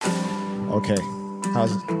Okay.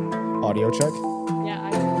 How's audio check? Yeah,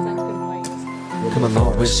 I think it sounds good in my ears. Come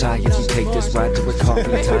along with shy as you take this ride to a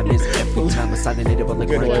coffee time is every time I sign it on the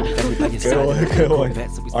Good ground. one. Everybody Good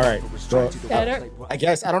one. All right. So, Better. I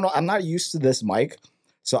guess, I don't know. I'm not used to this mic,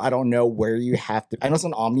 so I don't know where you have to. I know it's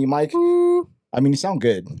an Omni mic. Ooh. I mean, you sound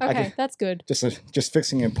good. Okay, that's good. Just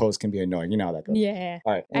fixing it in post can be annoying. You know how that goes. Yeah.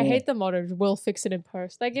 All right. I hate the motto, we'll fix it in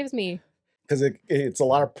post. That gives me, Because it's a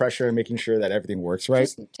lot of pressure in making sure that everything works right.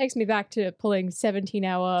 just takes me back to pulling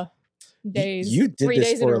 17-hour days. You did 3 this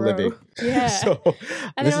days for in a row. living. Yeah. So And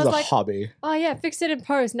this then is I was a like, hobby. oh yeah, fix it in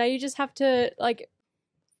post. Now you just have to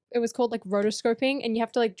it was called like rotoscoping, and you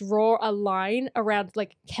have to like draw a line around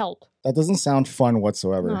like kelp. That doesn't sound fun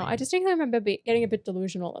whatsoever. No, I distinctly remember getting a bit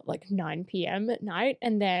delusional at like 9 p.m. at night,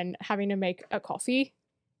 and then having to make a coffee,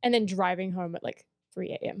 and then driving home at like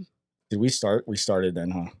 3 a.m. Did we start? We started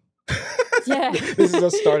then, huh? Yeah. This is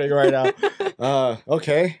just starting right now.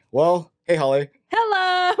 Okay. Well, hey, Holly.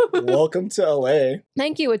 Hello. Welcome to LA.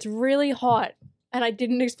 Thank you. It's really hot, and I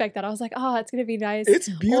didn't expect that. I was like, oh, it's gonna be nice. It's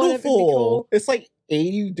Oh, that'd be beautiful. cool. It's like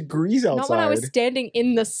 80 degrees outside. Not when I was standing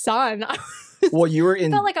in the sun. I Well, you were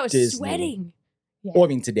in felt like I was Disney. sweating. Yeah. Well, I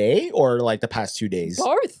mean, today or like the past 2 days?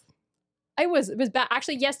 Both. It was bad.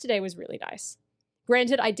 Actually, yesterday was really nice.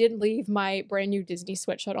 Granted, I did leave my brand new Disney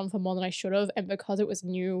sweatshirt on for more than I should have, and because it was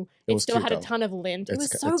new, It it was still cute, had a though. ton of lint. It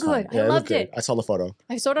was so It's good. fine. Yeah, I it looked loved good. it. I saw the photo.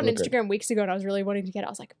 I saw it on It looked good. Instagram weeks ago, and I was really wanting to get it. I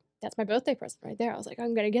was like, that's my birthday present right there. I was like,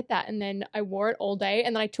 I'm going to get that. And then I wore it all day,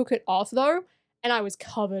 and then I took it off, though, and I was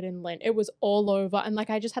covered in lint. It was all over, and like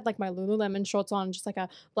I just had like my Lululemon shorts on, just like a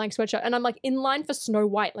blank sweatshirt, and I'm like in line for Snow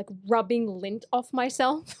White, like rubbing lint off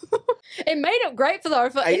myself. It made it great for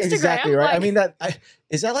Instagram. Exactly right. Like, I mean,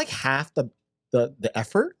 is that like half the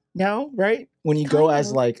effort now, right? When you go Kind as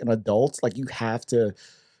of. like an adult, like you have to.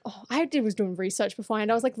 oh, I was doing research beforehand.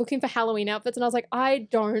 I was like looking for Halloween outfits, and I was like, I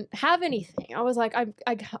don't have anything. I was like,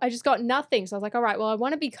 I just got nothing. So I was like, all right, well, I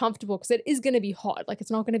want to be comfortable because it is going to be hot. Like,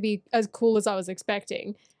 it's not going to be as cool as I was expecting.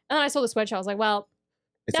 And then I saw the sweatshirt. I was like, well,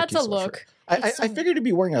 It's that's cute a look. sweatshirt. I It's so- figured to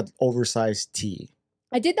be wearing an oversized tee.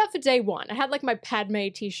 I did that for day one. I had like my Padme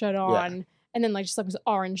t-shirt on. And then like just like was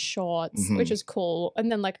orange shorts, Mhm. which is cool.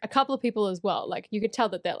 And then like a couple of people as well. Like you could tell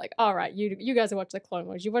that they're like, all right, you guys have watched the Clone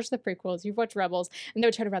Wars, you've watched the prequels, you've watched Rebels, and they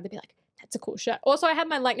would turn around, they'd be like, that's a cool shirt. Also, I had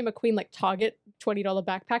my Lightning McQueen like Target $20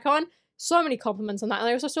 backpack on. So many compliments on that. And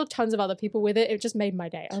I also saw tons of other people with it. It just made my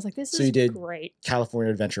day. I was like, this So is you did- great.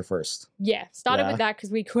 California Adventure first. Yeah, started Yeah. with that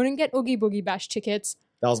because we couldn't get Oogie Boogie Bash tickets.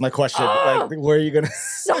 That was my question. Ah! Like, where are you gonna?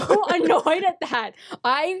 So annoyed at that.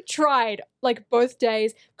 I tried like both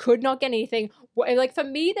days, could not get anything. Like for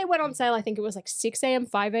me, they went on sale. I think it was like 6 a.m.,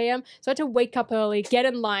 5 a.m. So I had to wake up early, get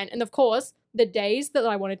in line. And of course, the days that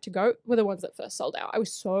I wanted to go were the ones that first sold out. I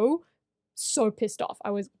was so pissed off.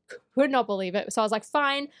 Could not believe it. So I was like,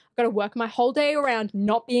 fine, I've got to work my whole day around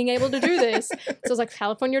not being able to do this. So I was like,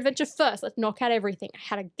 California Adventure first. Let's knock out everything. I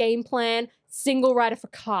had a game plan, single rider for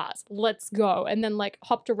cars. Let's go. And then like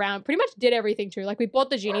hopped around, pretty much did everything too. Like we bought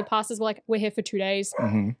the genie passes. We're here for 2 days.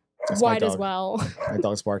 Mhm. That's my White as dog. well. My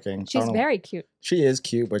dog's barking. I She's don't know. very cute. She is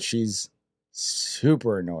cute, but she's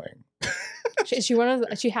super annoying.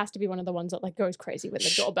 She has to be one of the ones that like goes crazy when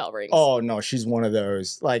the doorbell rings. Oh no, she's one of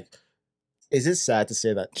those. Like, is it sad to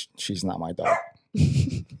say that she's not my dog?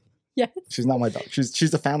 Yes. She's not my dog.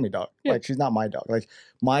 She's the family dog. Yeah. Like, she's not my dog. Like,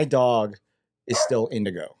 my dog is still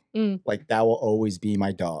Indigo. Mm. Like, that will always be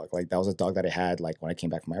my dog. Like, that was a dog that I had like when I came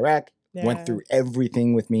back from Iraq. Went Yeah. through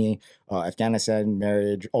everything with me. Afghanistan,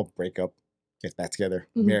 marriage, breakup, get back together,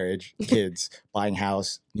 Mhm. marriage, kids, buying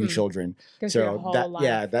house, new Mm. children. Goes through your So whole that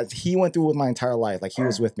life. that he went through with my entire life. Like, he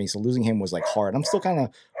was with me. So losing him was like hard. I'm still kind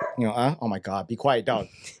of, oh my God, be quiet, dog.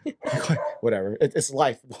 Be quiet. Whatever. It's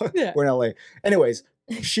life. Yeah. We're in LA. Anyways,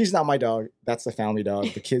 she's not my dog. That's the family dog.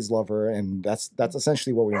 The kids love her, and that's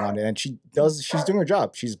essentially what we wanted. And she's doing her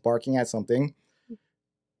job. She's barking at something.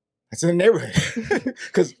 It's in the neighborhood.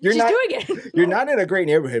 Because She's doing it. you're not in a great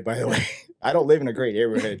neighborhood, by the way. I don't live in a great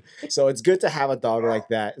neighborhood. So it's good to have a dog like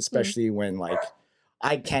that, especially when like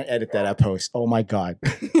I can't edit that post. Oh my God.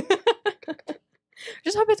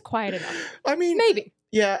 Just hope it's quiet enough. I mean, Maybe.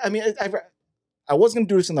 yeah, I mean, I was going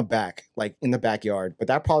to do this in the back, like in the backyard, but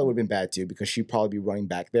that probably would have been bad too because she'd probably be running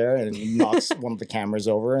back there and knocks one of the cameras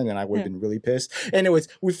over, and then I would have Yeah. been really pissed. Anyways,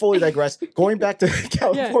 we fully digress. Going back to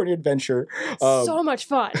California Adventure. So much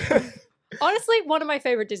fun. Honestly, one of my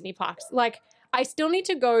favorite Disney parks. Like, I still need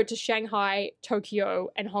to go to Shanghai, Tokyo,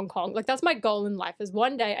 and Hong Kong. Like, that's my goal in life is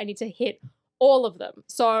one day I need to hit all of them.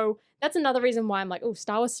 So that's another reason why I'm like, oh,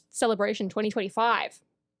 Star Wars Celebration 2025.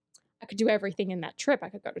 I could do everything in that trip. I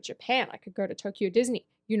could go to Japan. I could go to Tokyo Disney,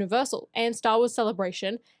 Universal, and Star Wars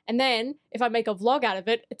Celebration. And then if I make a vlog out of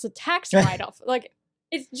it, it's a tax write-off. Like,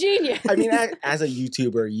 it's genius. I mean, as a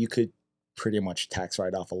YouTuber, you could pretty much tax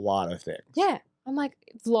write off a lot of things. Yeah. I'm like,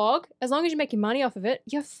 vlog, as long as you're making money off of it,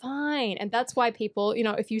 you're fine. And that's why people, you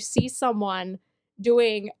know, if you see someone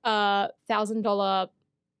doing a $1,000,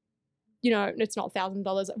 you know, it's not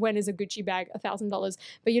 $1,000. When is a Gucci bag $1,000?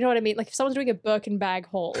 But you know what I mean? Like if someone's doing a Birkin bag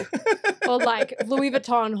haul or like Louis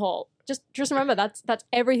Vuitton haul, just remember that's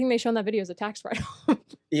everything they show in that video is a tax write-off.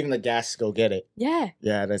 Even the gas to go get it. Yeah.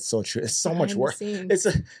 Yeah, that's so true. It's so much Behind the work. scenes.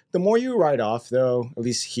 The more you write off, though, at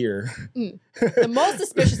least here. The more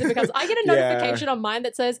suspicious it becomes. I get a notification on mine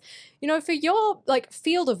that says, you know, for your like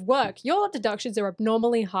field of work, your deductions are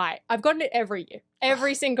abnormally high. I've gotten it every year,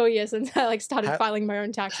 every single year since I like started filing my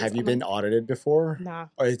own taxes. Have you been audited before? Nah.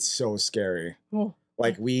 Oh, it's so scary. Oh.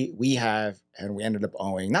 Like we have, and we ended up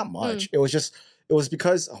owing not much. It was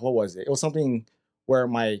because what was it? It was something where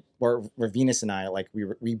Venus and I, like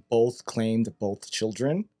we both claimed both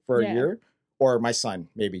children for a year, or my son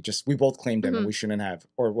maybe. Just we both claimed them and we shouldn't have,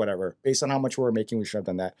 or whatever. Based on how much we were making, we should have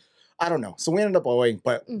done that. I don't know. So we ended up owing,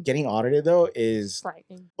 but getting audited though is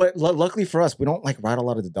frightening. But luckily for us, we don't like write a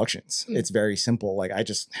lot of deductions. It's very simple. Like I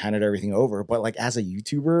just handed everything over. But like as a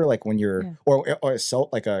YouTuber, like when you're or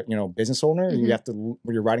like a business owner, you have to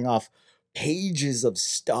when you're writing off pages of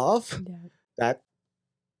stuff. That.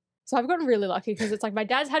 So I've gotten really lucky because it's like my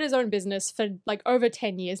dad's had his own business for like over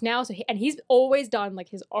 10 years now. So he's always done like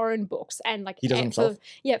his own books and like he does himself.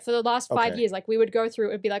 For the last 5 years, like we would go through.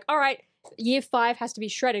 It'd be like, all right, year 5 has to be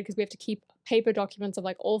shredded because we have to keep paper documents of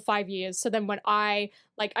like all 5 years. So then when I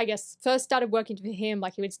I guess first started working for him,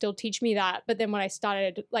 like he would still teach me that. But then when I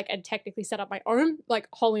started like and technically set up my own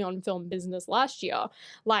like HollyOnFilm business last year,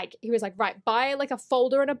 like he was like, right, buy like a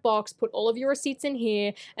folder and a box, put all of your receipts in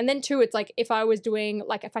here. And then too, it's like if I was doing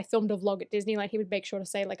like if I filmed a vlog at Disneyland, he would make sure to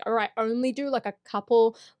say like, all right, only do like a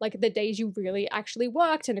couple like the days you really actually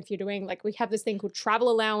worked. And if you're doing like we have this thing called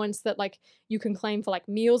travel allowance that like you can claim for like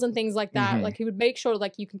meals and things like that. Like he would make sure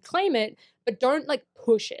like you can claim it, but don't like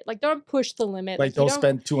push it. Like don't push the limit. Like don't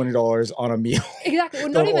spend $200 on a meal. Exactly. Well,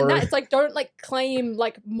 not even that. It's like don't like claim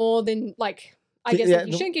like more than like I guess like,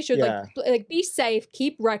 you should like be safe,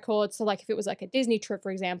 keep records. So like if it was like a Disney trip,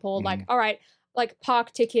 for example, like all right, like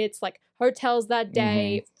park tickets, like hotels that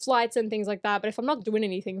day, flights and things like that. But if I'm not doing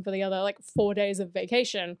anything for the other like 4 days of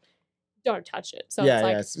vacation, don't touch it. So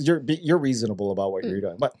it's like you're reasonable about what you're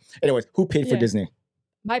doing. But anyways, who paid for Disney?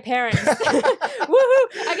 My parents.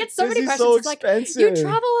 Woohoo! I get so many questions. So it's like, expensive. you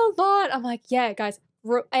travel a lot. I'm like, yeah, guys,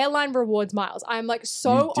 airline rewards miles. I'm like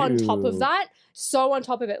so on top of that. So on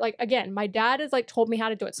top of it. Like, again, my dad has like told me how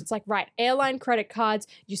to do it. So it's like, right, airline credit cards,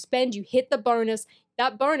 you spend, you hit the bonus.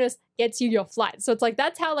 That bonus gets you your flight. So it's like,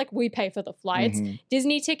 that's how like we pay for the flights.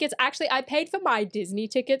 Disney tickets. Actually, I paid for my Disney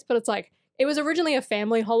tickets, but it's like, it was originally a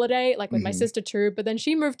family holiday, like with my sister too, but then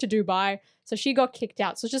she moved to Dubai. So she got kicked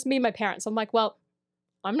out. So it's just me and my parents. I'm like, well,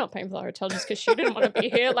 I'm not paying for the hotel just because she didn't want to be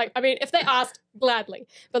here. Like, I mean, if they asked, gladly.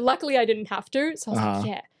 But luckily I didn't have to. So I was like,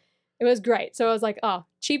 yeah, it was great. So I was like, oh,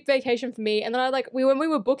 cheap vacation for me. And then when we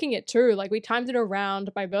were booking it too, like we timed it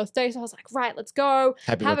around my birthday. So I was like, right, let's go.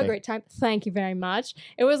 Have a great time. Thank you very much.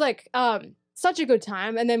 It was like such a good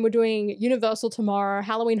time. And then we're doing Universal tomorrow,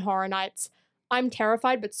 Halloween Horror Nights. I'm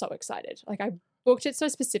terrified, but so excited. Like I booked it so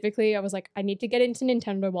specifically. I was like, I need to get into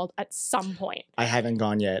Nintendo World at some point. I haven't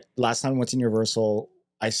gone yet. Last time I went to Universal,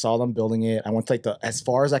 I saw them building it. I went to like as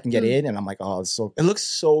far as I can get in, and I'm like, oh, it looks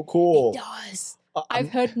so cool. It does. I've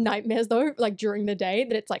heard nightmares though, like during the day,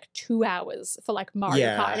 that it's like 2 hours for like Mario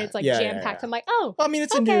Kart, and it's like jam packed. I'm like, oh. I mean,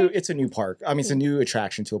 it's a new park. I mean, it's a new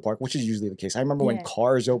attraction to a park, which is usually the case. I remember when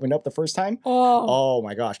Cars opened up the first time. Oh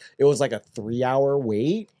my gosh, it was like a 3-hour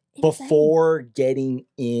wait. Insane. Before getting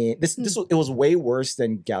in, it was way worse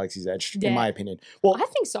than Galaxy's Edge, in my opinion. Well, I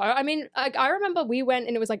think so. I mean, I remember we went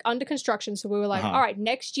and it was like under construction, so we were like, all right,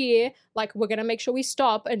 next year, like we're gonna make sure we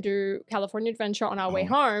stop and do California Adventure on our way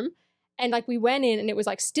home. And like we went in and it was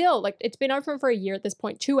like still like it's been open for a year at this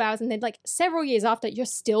point, 2 hours, and then like several years after, you're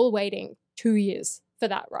still waiting 2 years for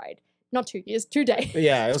that ride. Not 2 years, 2 days.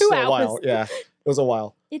 Yeah, it was still a while. Yeah, it was a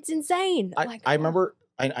while. It's insane. I remember.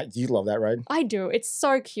 Do you love that ride? I do. It's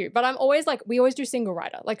so cute. But I'm always like, we always do single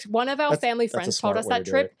rider. Like one of our family friends told us that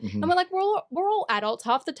trip. And we're like, we're all adults.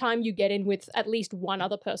 Half the time you get in with at least one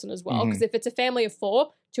other person as well. Because if it's a family of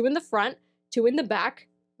 4, 2 in the front, 2 in the back,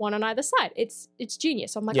 1 on either side. It's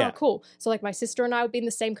genius. So I'm like, oh, cool. So like my sister and I would be in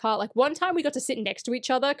the same car. Like one time we got to sit next to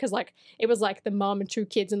each other because like it was like the mom and 2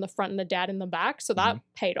 kids in the front and the dad in the back. So that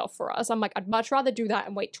paid off for us. I'm like, I'd much rather do that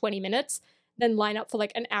and wait 20 minutes than line up for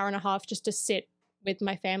like an hour and a half just to sit with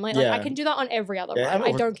my family. Like, Yeah. I can do that on every other Yeah, ride. I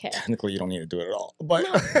mean, don't care. Technically, you don't need to do it at all. But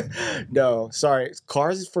no, sorry.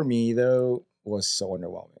 Cars for me though was so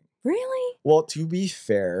underwhelming. Really? Well, to be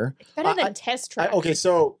fair, It's better than Test Track. okay,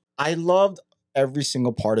 so I loved every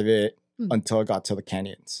single part of it until it got to the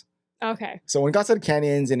canyons. Okay. So when it got to the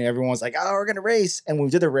canyons and everyone was like, "Oh, we're gonna race," and when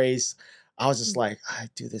we did the race, I was just like, "I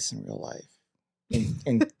do this in real life."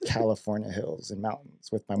 In California hills and mountains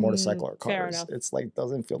with my motorcycle or fair cars. enough. It's like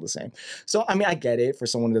doesn't feel the same. So I mean, I get it for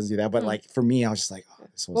someone who doesn't do that, but like for me, I was just like, oh,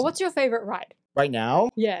 this Well, what's your favorite ride? right now?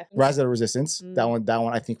 Yeah. Rise of the Resistance. That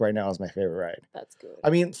one I think right now is my favorite ride. That's good. I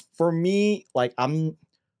mean, for me, like I'm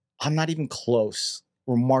not even close,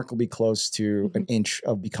 remarkably close to an inch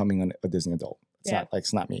of becoming a Disney adult.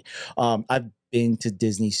 It's not me. I've been to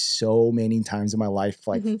Disney so many times in my life,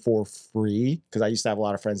 like for free, because I used to have a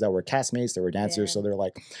lot of friends that were castmates, they were dancers, so they're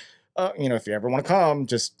like, if you ever want to come,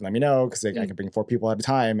 just let me know, because I could bring 4 people at a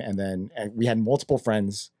time. And then we had multiple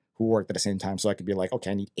friends who worked at the same time, so I could be like,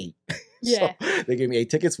 okay, I need 8. Yeah. So they gave me 8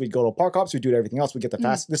 tickets. We'd go to park hops, we'd do everything else. We get the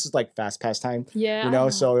fast. This is like fast pass time. Yeah.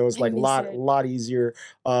 So it was like a miss lot easier.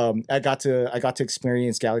 I got to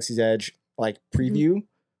experience Galaxy's Edge like preview,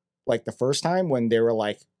 like the first time when they were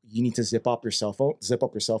like, you need to zip up your cell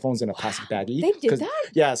phones in a plastic baggie. They did that?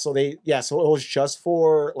 Yeah, so it was just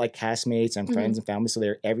for like castmates and friends and family. So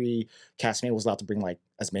every castmate was allowed to bring like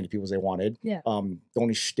as many people as they wanted. Yeah. The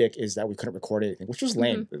only shtick is that we couldn't record anything, which was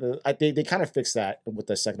lame. They kind of fixed that with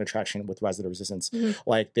the second attraction with Rise of the Resistance.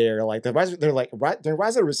 Like during Rise of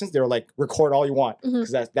the Resistance, they were like, record all you want,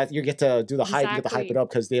 because that you get to do the hype, you get to hype it up,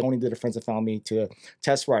 because they only did it friends and family to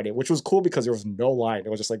test ride it, which was cool because there was no line. It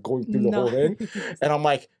was just like going through the whole thing, and I'm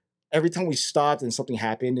like, every time we stopped and something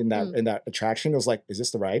happened in that attraction, it was like, is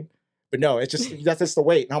this the ride? But no, it's just that's just the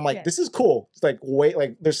wait. And I'm like, this is cool. It's like wait,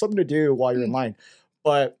 like there's something to do while you're in line.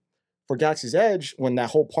 But for Galaxy's Edge, when that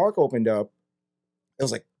whole park opened up, it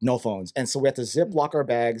was like no phones. And so we had to zip lock our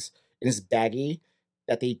bags in this baggie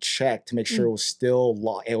that they checked to make sure it was still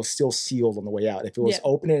locked. It was still sealed on the way out. If it was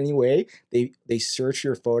open in any way, they search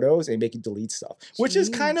your photos and make you delete stuff, which is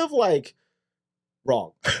kind of like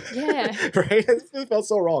wrong. Yeah. Right? It felt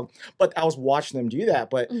so wrong. But I was watching them do that.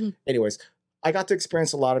 But anyways, I got to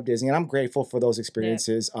experience a lot of Disney, and I'm grateful for those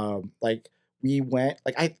experiences. Like we went,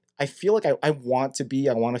 like I feel like I want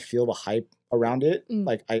to feel the hype around it.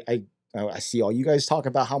 Like I see all you guys talk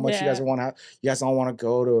about how much you guys don't want to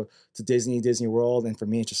go to Disney World, and for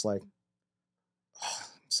me it's just like, I'm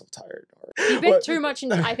so tired. You've been too much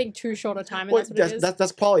in, I think, too short a time, and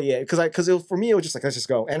that's probably it. Because for me it was just like, let's just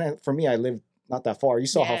go. And for me, I live not that far. You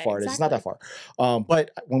saw how far it is. It's not that far.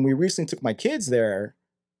 But when we recently took my kids there,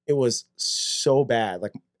 it was so bad.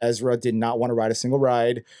 Like Ezra did not want to ride a single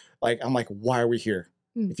ride. Like I'm like, why are we here?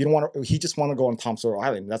 If you don't want to, he just wanted to go on Tom Sawyer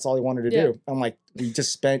Island. That's all he wanted to do. I'm like, we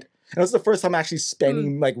just spent. And it was the first time actually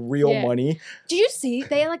spending like real money. Did you see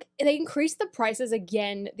they increased the prices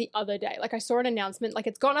again the other day? Like I saw an announcement, like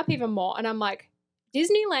it's gone up even more, and I'm like,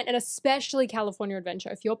 Disneyland, and especially California Adventure,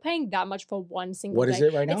 if you're paying that much for one single day, what is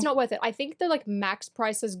it right now? It's not worth it. I think the like max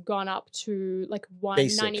price has gone up to like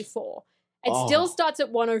 $194. It still starts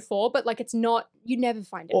at $104, but like it's not, you never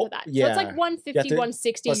find it for that. So it's like $150,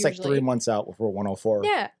 $160 usually. It's like 3 months out for $104.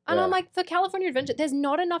 Yeah. And I'm like, for California Adventure, there's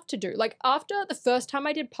not enough to do. Like after the first time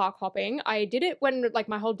I did park hopping, I did it when like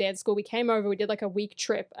my whole dance school, we came over, we did like a week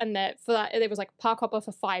trip, and for that it was like park hopper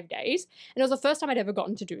for 5 days. And it was the first time I'd ever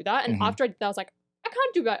gotten to do that. And after I did that, I was like, I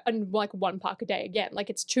can't do that in like one park a day again.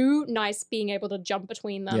 Like it's too nice being able to jump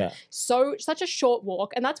between them. Yeah. Such a short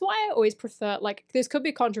walk. And that's why I always prefer, like, this could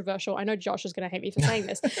be controversial. I know Josh is going to hate me for saying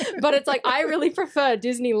this, but it's like, I really prefer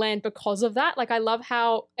Disneyland because of that. Like, I love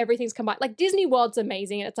how everything's combined. Like Disney World's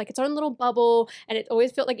amazing. And it's like its own little bubble. And it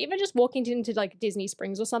always felt like even just walking into like Disney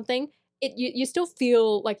Springs or something, you still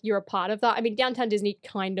feel like you're a part of that. I mean, downtown Disney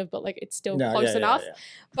kind of, but like it's still close enough. Yeah.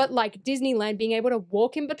 But like Disneyland, being able to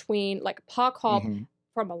walk in between, like park hop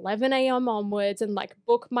from 11 a.m. onwards and like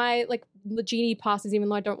book my like the genie passes, even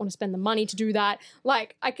though I don't want to spend the money to do that.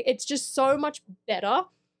 Like it's just so much better.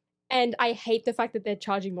 And I hate the fact that they're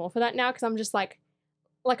charging more for that now, because I'm just like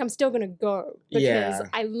I'm still going to go because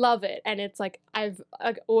I love it. And it's like, I've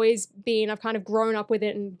kind of grown up with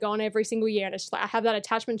it and gone every single year. And it's just like, I have that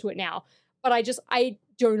attachment to it now, but I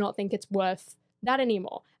do not think it's worth that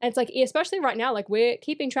anymore. And it's like, especially right now, like we're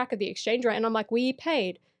keeping track of the exchange rate. And I'm like, we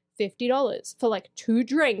paid $50 for like 2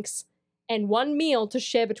 drinks and 1 meal to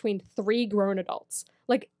share between 3 grown adults.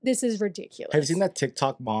 Like, this is ridiculous. Have you seen that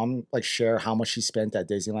TikTok mom like share how much she spent at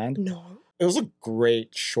Disneyland? No. It was a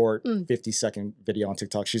great short 50-second video on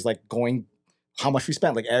TikTok. She's like going how much we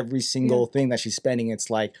spent, like every single thing that she's spending. It's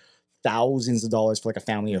like thousands of dollars for like a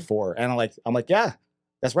family of 4. And I'm like, yeah,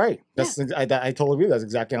 That's right. I totally agree. That's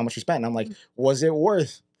exactly how much you spent. And I'm like, was it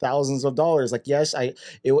worth thousands of dollars? Like, yes,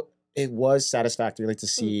 it was satisfactory, like to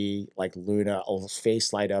see like Luna's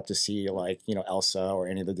face light up, to see like Elsa or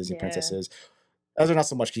any of the Disney princesses. Elsa not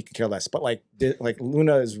so much, you can care less, but like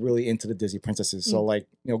Luna is really into the Disney princesses. So like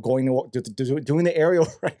going to doing the aerial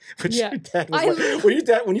right, which your dad was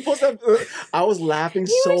when you posted that, I was laughing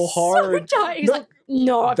so hard. He's like,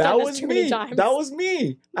 no, I've done this too many me. times. That was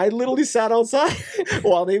me. I literally sat outside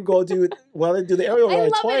while they do the aerial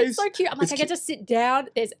ride twice. It. It's so cute. I'm like, I get to sit down.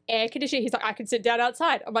 There's air conditioning. He's like, I can sit down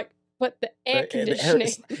outside. I'm like, but the air conditioning.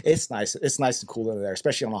 It's nice. It's nice and cool in there,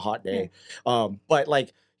 especially on a hot day. But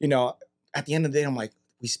like, at the end of the day, I'm like,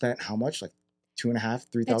 we spent how much? Like $2,500,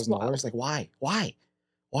 $3,000? Like,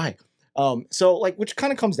 why? So like, which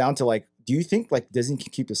kind of comes down to like, do you think like Disney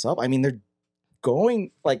can keep this up? I mean, they're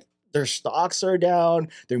going like, their stocks are down.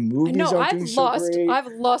 Their movies are doing so great. I've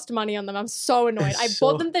lost money on them. I'm so annoyed. I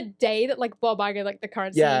bought them the day that like Bob Iger, like the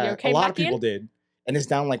current CEO, came back in. A lot of people did. And it's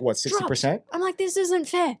down like what, 60%? I'm like, this isn't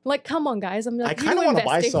fair. Like, come on, guys. I'm like, I kind of want to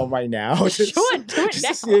buy some right now. Do it now.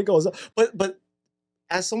 To see it goes up. But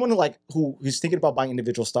as someone who's thinking about buying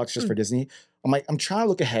individual stocks just for Disney, I'm trying to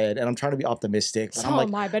look ahead and I'm trying to be optimistic. But I'm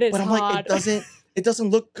like, it doesn't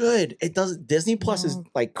look good. It doesn't. Disney Plus is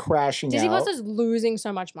like crashing Disney out. Plus is losing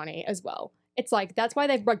so much money as well. It's like, that's why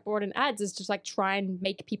they've like brought in ads, is just like try and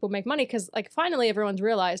make people make money. Cause like finally everyone's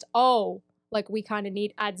realized, like we kind of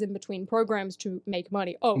need ads in between programs to make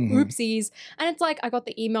money. Oopsies. And it's like, I got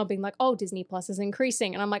the email being like, Disney Plus is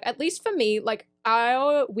increasing. And I'm like, at least for me, like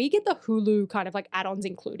we get the Hulu kind of like add-ons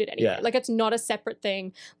included anyway. Like it's not a separate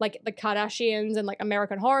thing. Like the Kardashians and like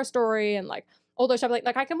American Horror Story and like all those stuff.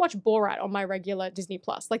 Like I can watch Borat on my regular Disney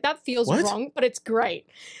Plus. Like that feels wrong, but it's great.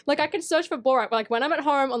 Like I can search for Borat, but like when I'm at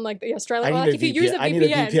home on like the Australian, like if you use a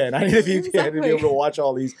VPN. I need a VPN to be able to watch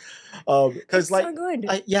all these. Because like, so good.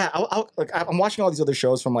 I'm watching all these other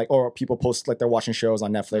shows from like, or people post like they're watching shows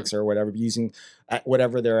on Netflix or whatever, using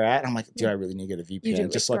whatever they're at. I'm like, dude, I really need to get a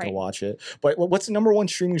VPN just so I can watch it. But what's the number one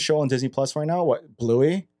streaming show on Disney Plus right now? What,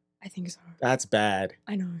 Bluey? I think so. That's bad.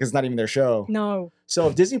 I know. Because it's not even their show. No. So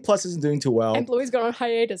if Disney Plus isn't doing too well. And Bluey's gone on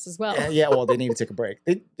hiatus as well. Well, they need to take a break.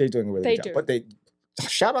 They're doing a really good job. But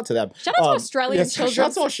shout out to them. Shout out to Australian children's shout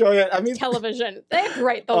out to Australia. I mean, television. They're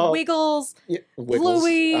great. The Wiggles,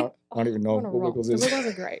 Bluey. I don't even know what Wiggles is. The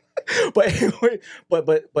Wiggles are great. But anyway,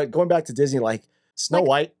 but going back to Disney, like Snow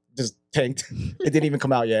White just tanked. It didn't even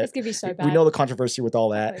come out yet. It's gonna be so bad. We know the controversy with all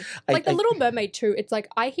that. Like The Little Mermaid too. It's like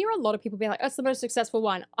I hear a lot of people being like, "That's the most successful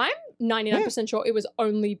one." I'm 99% sure it was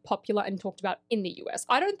only popular and talked about in the US.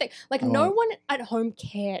 I don't think no one at home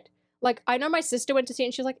cared. Like, I know my sister went to see it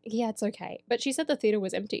and she was like, yeah, it's okay. But she said the theater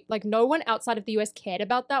was empty. Like, no one outside of the US cared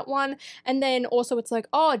about that one. And then also it's like,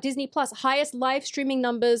 Disney Plus, highest live streaming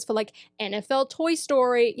numbers for like NFL Toy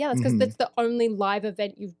Story. Yeah, that's because that's the only live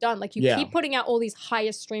event you've done. Like, you keep putting out all these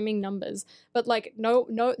highest streaming numbers. But like, no,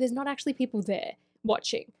 there's not actually people there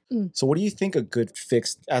watching. So what do you think a good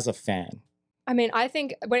fix as a fan? I mean, I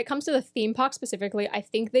think when it comes to the theme park specifically, I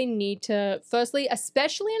think they need to, firstly,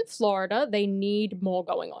 especially in Florida, they need more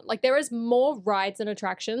going on. Like, there is more rides and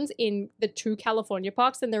attractions in the 2 California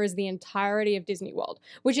parks than there is the entirety of Disney World,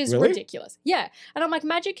 which is ridiculous. Yeah. And I'm like,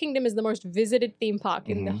 Magic Kingdom is the most visited theme park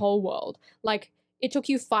in the whole world. Like, it took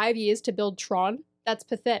you 5 years to build Tron. That's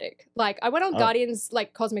pathetic. Like, I went on Guardians,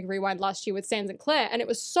 like, Cosmic Rewind last year with Sans and Claire, and it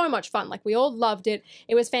was so much fun. Like, we all loved it.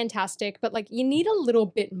 It was fantastic. But, like, you need a little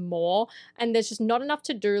bit more, and there's just not enough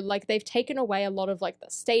to do. Like, they've taken away a lot of, like,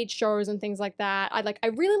 the stage shows and things like that. I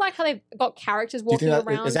really like how they've got characters walking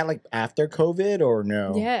around. Is that, like, after COVID or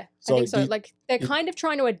no? Yeah, I think so. Like, they're kind of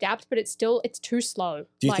trying to adapt, but it's too slow.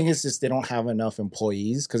 Do you think it's just they don't have enough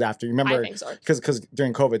employees? Because after, you remember, I think so. Because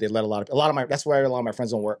during COVID, they let a lot of my, that's why a lot of my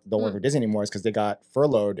friends don't work for Disney anymore, is because they got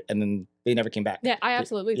furloughed and then they never came back. Yeah, I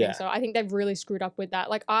absolutely think so. I think they've really screwed up with that.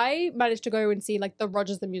 Like, I managed to go and see like the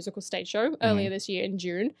Rogers the Musical stage show earlier this year in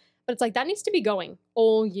June. But it's like, that needs to be going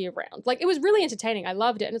all year round. Like, it was really entertaining. I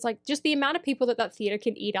loved it. And it's like, just the amount of people that theater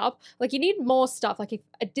can eat up. Like, you need more stuff. Like,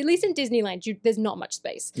 at least in Disneyland, there's not much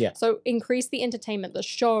space. Yeah. So increase the entertainment, the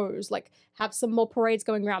shows, like have some more parades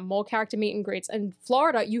going around, more character meet and greets. And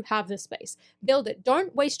Florida, you have the space. Build it.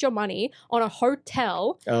 Don't waste your money on a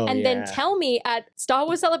hotel then tell me at Star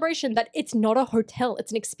Wars Celebration that it's not a hotel.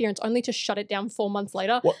 It's an experience, only to shut it down 4 months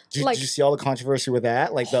later. Did you see all the controversy with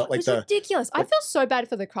that? Like it's ridiculous. I feel so bad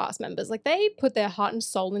for the cast members. Like, they put their heart and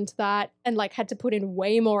soul into that and like had to put in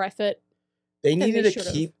way more effort. They needed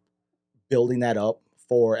to keep building that up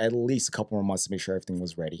for at least a couple more months to make sure everything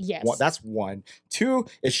was ready. Yes. That's one. Two,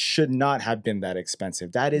 it should not have been that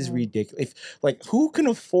expensive. That is No. ridiculous. If, like, who can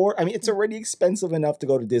afford? I mean, it's already expensive enough to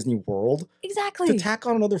go to Disney World. Exactly. To tack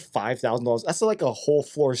on another $5,000, that's like a whole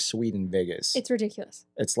floor suite in Vegas. It's ridiculous.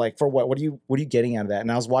 It's like, for what? What are you getting out of that?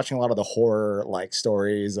 And I was watching a lot of the horror like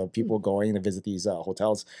stories of people going to visit these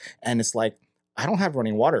hotels, and it's like, I don't have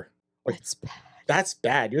running water. Like, That's bad. that's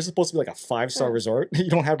bad. You're supposed to be like a 5-star Yeah. resort. You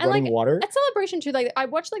don't have And, running like, water. At Celebration too, like I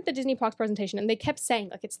watched like the Disney Parks presentation and they kept saying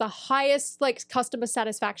like it's the highest like customer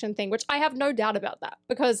satisfaction thing, which I have no doubt about that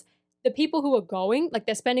because the people who are going, like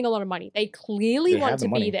they're spending a lot of money. They clearly They want have the to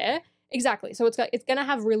money. be there. Exactly. So it's going to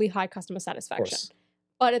have really high customer Of satisfaction. course.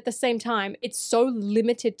 But at the same time, it's so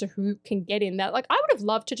limited to who can get in that. Like, I would have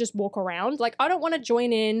loved to just walk around. Like, I don't want to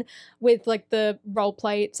join in with like the role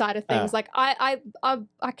play side of things. Like, I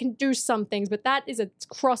can do some things, but that is it's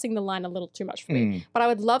crossing the line a little too much for me. But I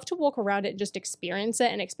would love to walk around it and just experience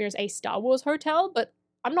it and experience a Star Wars hotel. But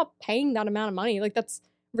I'm not paying that amount of money. Like, that's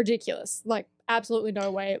ridiculous. Like, absolutely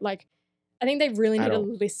no way. Like, I think they really need to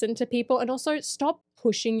listen to people and also stop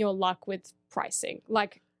pushing your luck with pricing.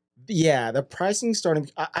 Like. Yeah, the pricing starting.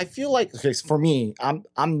 I feel like, okay, so for me,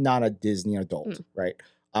 I'm not a Disney adult, right?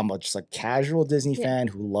 I'm just a casual Disney fan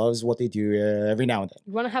who loves what they do every now and then.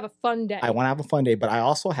 You want to have a fun day. I want to have a fun day, but I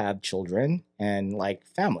also have children and like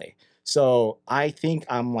family. So I think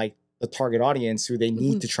I'm like the target audience who they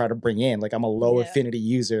need to try to bring in. Like I'm a low affinity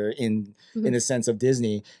user in the sense of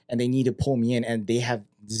Disney, and they need to pull me in, and they have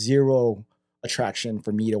zero attraction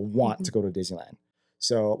for me to want to go to Disneyland.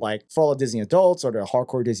 So like for all the Disney adults or the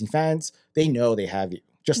hardcore Disney fans, they know they have you.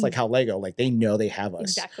 Just like how Lego, like they know they have us.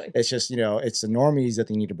 Exactly. It's just, you know, it's the normies that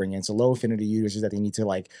they need to bring in. So low affinity users that they need to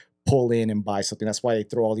like pull in and buy something. That's why they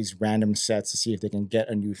throw all these random sets to see if they can get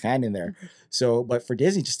a new fan in there. So, but for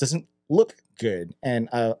Disney, it just doesn't look good. And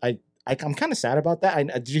I'm kind of sad about that.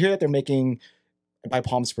 Did you hear that they're making by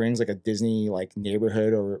Palm Springs like a Disney like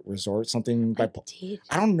neighborhood or resort something?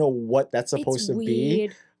 I don't know what that's supposed to be.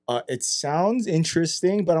 It sounds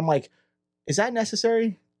interesting, but I'm like, is that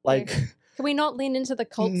necessary? Like, can we not lean into the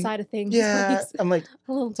cult side of things? Yeah, I'm like,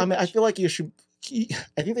 I feel like you should.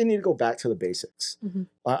 I think they need to go back to the basics.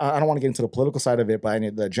 I don't want to get into the political side of it, but I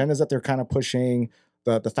need the agendas that they're kind of pushing,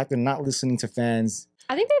 the fact they're not listening to fans.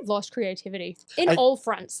 I think they've lost creativity in all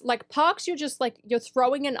fronts. Like parks, you're just like you're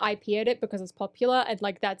throwing an IP at it because it's popular, and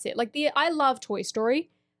like that's it. Like I love Toy Story.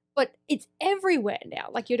 But it's everywhere now.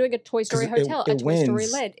 Like you're doing a Toy Story hotel, a Toy Story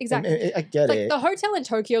land. Exactly. I get like, it. The hotel in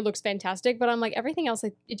Tokyo looks fantastic, but I'm like everything else.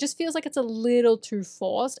 Like, it just feels like it's a little too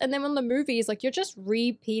forced. And then when the movies, like you're just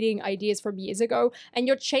repeating ideas from years ago, and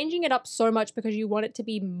you're changing it up so much because you want it to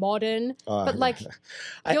be modern. But like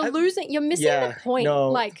you're missing the point.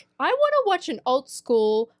 No. Like I want to watch an old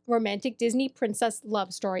school romantic Disney princess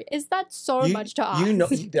love story. Is that so much to ask? You know,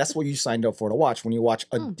 that's what you signed up for to watch when you watch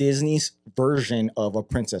a Disney's version of a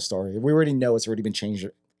princess story. We already know it's already been changed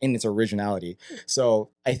in its originality. So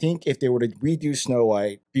I think if they were to redo Snow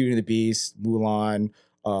White, Beauty and the Beast, Mulan,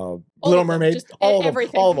 Little Mermaid, all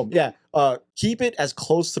of them, yeah. Keep it as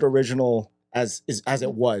close to the original as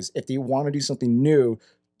it was. If they want to do something new,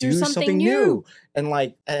 do something new. And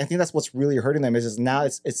like, I think that's what's really hurting them is now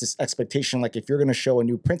it's this expectation. Like if you're going to show a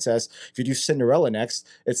new princess, if you do Cinderella next,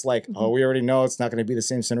 it's like, oh, we already know it's not going to be the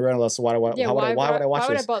same Cinderella. So why would I watch this? Why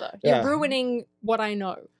would I bother? You're ruining what I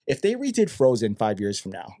know. If they redid Frozen 5 years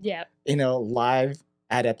from now, live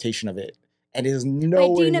adaptation of it, and it is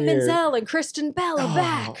nowhere Idina near... Menzel and Kristen Bell are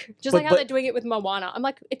back. Just like how they're doing it with Moana. I'm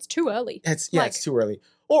like, it's too early. It's too early.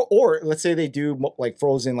 Or let's say they do like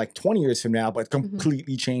Frozen like 20 years from now, but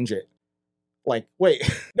completely change it. Like, wait,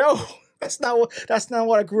 no, that's not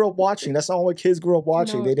what I grew up watching. That's not what kids grew up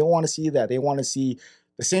watching. No. They don't want to see that. They want to see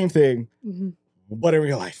the same thing, but in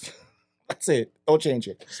real life. That's it. Don't change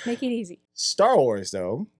it. Just make it easy. Star Wars,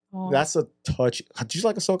 though, that's a touch. Did you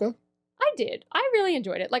like Ahsoka? I did. I really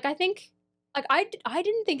enjoyed it. Like, I think, like, I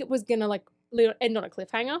didn't think it was gonna like end on a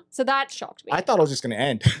cliffhanger, so that shocked me. I thought it was just gonna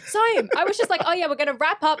end. Same. I was just like, oh yeah, we're gonna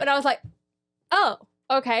wrap up, and I was like, oh,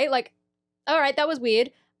 okay, like, all right, that was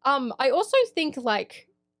weird. I also think like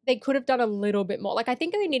they could have done a little bit more. Like I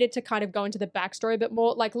think they needed to kind of go into the backstory a bit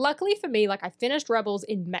more. Like luckily for me, like I finished Rebels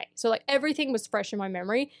in May, so like everything was fresh in my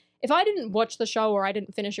memory. If I didn't watch the show or I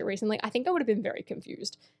didn't finish it recently, I think I would have been very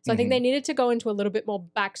confused. So I think they needed to go into a little bit more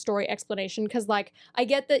backstory explanation because, like, I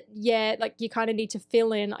get that, yeah, like you kind of need to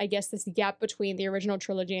fill in, I guess, this gap between the original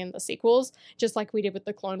trilogy and the sequels, just like we did with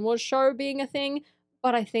the Clone Wars show being a thing.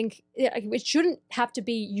 But I think it shouldn't have to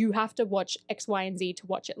be you have to watch X, Y, and Z to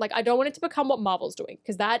watch it. Like, I don't want it to become what Marvel's doing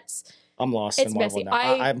because that's... I'm lost in Marvel messy. now.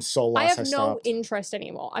 I'm so lost. I have no interest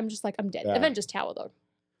anymore. I'm just like, I'm dead. Yeah. Avengers Tower, though.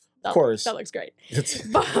 That, course. that looks great. It's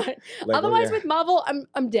But Lego, otherwise, yeah. with Marvel,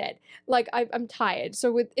 I'm dead. Like I'm tired.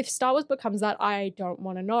 So if Star Wars becomes that, I don't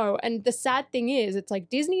want to know. And the sad thing is, it's like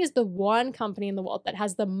Disney is the one company in the world that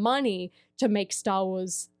has the money to make Star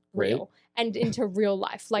Wars Right. real and into real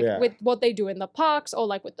life. Like Yeah. with what they do in the parks or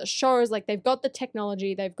like with the shows, like they've got the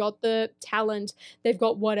technology, they've got the talent, they've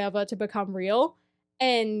got whatever to become real.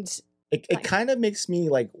 And It like- kind of makes me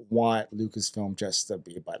like want Lucasfilm just to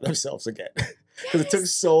be by themselves again. Because it took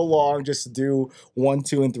so long just to do 1,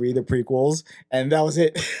 2, and 3, the prequels, and that was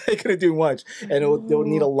it. They couldn't do much, and they'll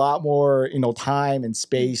need a lot more, time and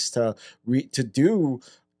space to do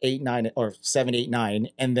 8, 9, or 7, 8, 9,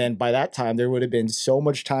 and then by that time there would have been so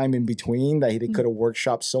much time in between that they could have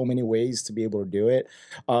workshopped so many ways to be able to do it.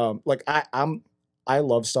 I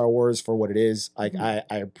love Star Wars for what it is. Like I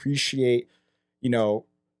appreciate,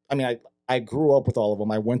 I grew up with all of them.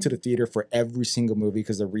 I went to the theater for every single movie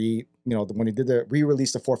because when they did the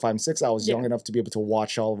re-release of 4, 5, and 6, I was young enough to be able to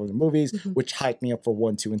watch all of the movies, which hyped me up for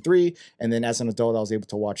 1, 2, and 3. And then as an adult, I was able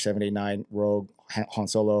to watch 7, 8, 9, Rogue, Han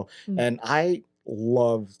Solo. And I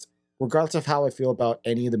loved, regardless of how I feel about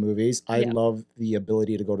any of the movies, I love the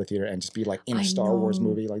ability to go to theater and just be like in a Star Wars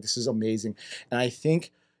movie. Like, this is amazing. And I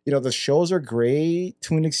think, the shows are great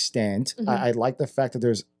to an extent. I like the fact that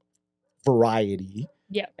there's variety.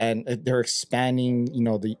 Yeah. And they're expanding,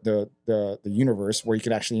 the universe where you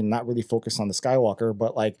can actually not really focus on the Skywalker,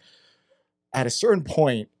 but like at a certain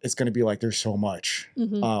point, it's going to be like, there's so much. I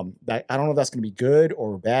don't know if that's going to be good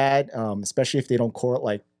or bad, especially if they don't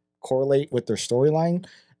correlate with their storyline.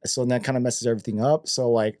 So that kind of messes everything up.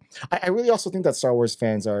 So like, I really also think that Star Wars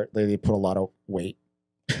fans they put a lot of weight.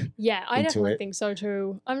 Yeah, I definitely think so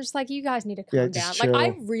too. I'm just like, you guys need to calm down. Like,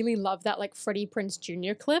 I really love that like Freddie Prinze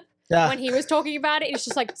Jr. clip. Yeah. When he was talking about it, it's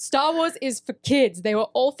just like, Star Wars is for kids. They were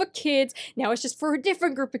all for kids. Now it's just for a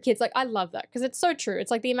different group of kids. Like, I love that because it's so true. It's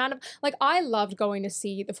like the amount of, like, I loved going to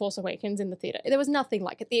see The Force Awakens in the theater. There was nothing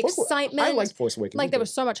like it. The excitement. I liked Force Awakens. Like, there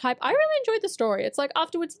was so much hype. I really enjoyed the story. It's like,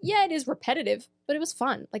 afterwards, yeah, it is repetitive, but it was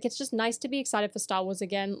fun. Like, it's just nice to be excited for Star Wars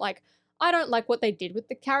again. Like, I don't like what they did with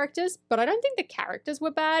the characters, but I don't think the characters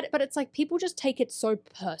were bad. But it's like, people just take it so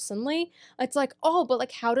personally. It's like, oh, but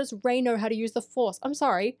like, how does Rey know how to use the Force? I'm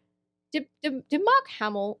sorry. Did Mark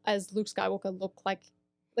Hamill as Luke Skywalker look like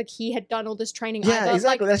he had done all this training? Yeah, either?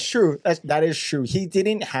 exactly. Like, that's true. That is true. He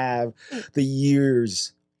didn't have the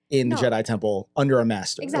years in the Jedi Temple under a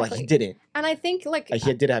master. Exactly. Like, he didn't. And I think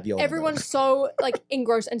he did have Yoda. Everyone's so like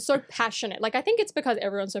engrossed and so passionate. Like, I think it's because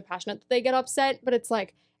everyone's so passionate that they get upset. But it's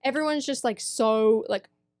like everyone's just like so like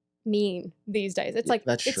mean these days. It's like,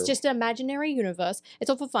 that's it's true. just an imaginary universe.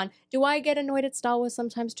 It's all for fun. Do I get annoyed at Star Wars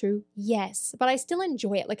sometimes too? Yes, but I still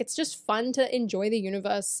enjoy it. Like, it's just fun to enjoy the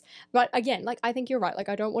universe. But again, like, I think you're right. Like,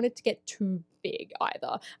 I don't want it to get too big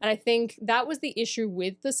either. And I think that was the issue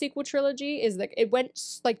with the sequel trilogy, is like it went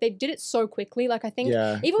like they did it so quickly. Like, I think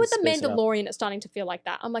even with the Mandalorian, it's starting to feel like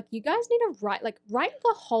that. I'm like, you guys need to write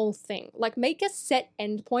the whole thing. Like, make a set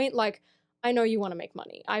end point. Like, I know you want to make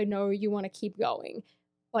money. I know you want to keep going.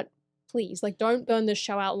 But please, like, don't burn this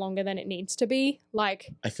show out longer than it needs to be.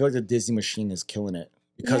 Like, I feel like the Disney machine is killing it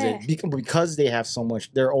because they have so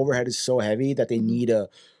much. Their overhead is so heavy that they need to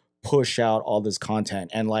push out all this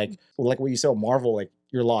content. And like what you said, Marvel, like,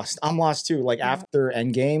 you're lost. I'm lost too. Like, after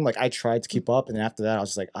Endgame, like, I tried to keep up, and then after that, I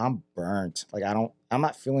was just like, I'm burnt. Like, I'm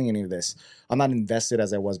not feeling any of this. I'm not invested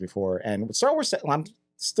as I was before. And with Star Wars, I'm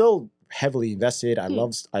still heavily invested. I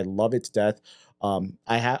love it to death.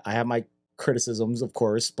 I have my criticisms, of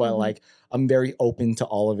course, but like, I'm very open to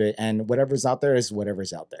all of it, and whatever's out there is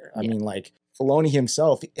whatever's out there. I mean, like, Filoni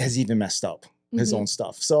himself has even messed up his own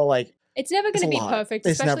stuff, so like, it's never going to be perfect,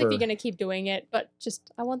 especially if you're going to keep doing it. But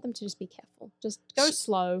just, I want them to just be careful. Just go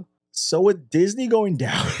slow. So with Disney going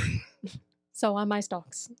down, so are my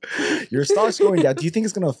stocks. Your stocks going down. Do you think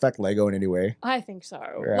it's going to affect Lego in any way? I think so.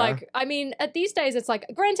 Yeah. Like, I mean, at these days, it's like,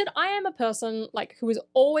 granted, I am a person like who has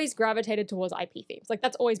always gravitated towards IP themes. Like,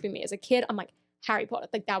 that's always been me. As a kid, I'm like, Harry Potter.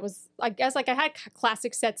 Like, that was, I guess, like, I had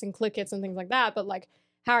classic sets and clickets and things like that, but like,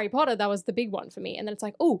 Harry Potter, that was the big one for me. And then it's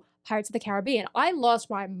like, oh, Pirates of the Caribbean. I lost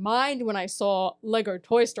my mind when I saw Lego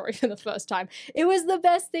Toy Story for the first time. It was the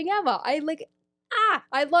best thing ever. I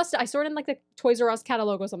lost it. I saw it in like the Toys R Us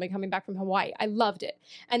catalog or something coming back from Hawaii. I loved it.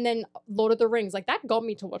 And then Lord of the Rings, like, that got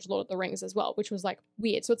me to watch Lord of the Rings as well, which was like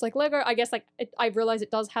weird. So it's like Lego, I guess, like, I realize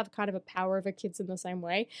it does have kind of a power over kids in the same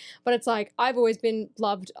way. But it's like, I've always been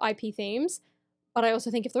loved IP themes. But I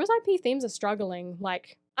also think if those IP themes are struggling,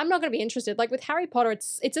 like, I'm not going to be interested. Like with Harry Potter,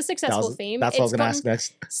 it's a successful theme. That's what I was going to ask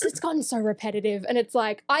next. It's gotten so repetitive, and it's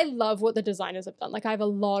like, I love what the designers have done. Like, I have a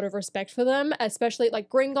lot of respect for them, especially like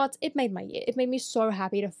Gringotts. It made my year. It made me so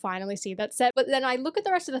happy to finally see that set. But then I look at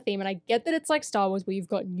the rest of the theme, and I get that it's like Star Wars, where you've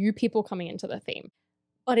got new people coming into the theme.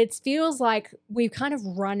 But it feels like we've kind of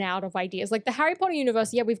run out of ideas. Like the Harry Potter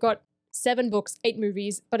universe, yeah, we've got 7 books, 8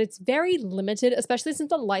 movies, but it's very limited, especially since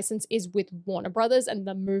the license is with Warner Brothers and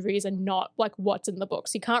the movies are not like what's in the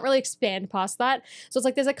books. You can't really expand past that. So it's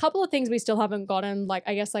like there's a couple of things we still haven't gotten. Like,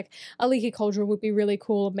 I guess like a Leaky Cauldron would be really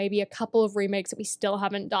cool. Maybe a couple of remakes that we still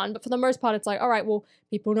haven't done. But for the most part, it's like, all right, well,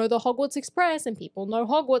 people know the Hogwarts Express and people know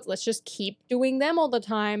Hogwarts. Let's just keep doing them all the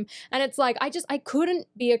time. And it's like, I couldn't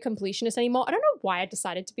be a completionist anymore. I don't know why I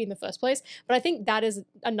decided to be in the first place, but I think that is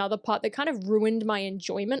another part that kind of ruined my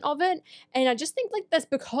enjoyment of it. And I just think like that's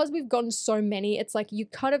because we've gotten so many, it's like you've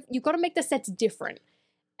got to make the sets different.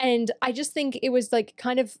 And I just think it was like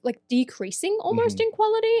kind of like decreasing almost in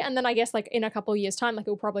quality. And then I guess like in a couple of years time, like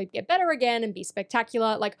it'll probably get better again and be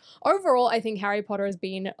spectacular. Like overall, I think Harry Potter has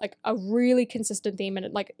been like a really consistent theme,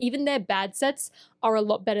 and like even their bad sets are a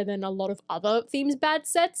lot better than a lot of other themes' bad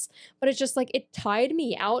sets. But it's just like it tired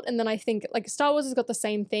me out. And then I think like Star Wars has got the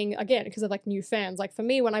same thing again because of like new fans. Like for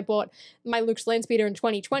me, when I bought my Luke's Landspeeder in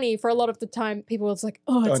 2020, for a lot of the time people was like,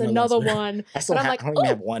 oh, it's another one. I don't even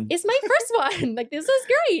have one. It's my first one. Like this is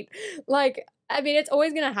great. Like, I mean, it's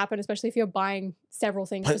always going to happen, especially if you're buying several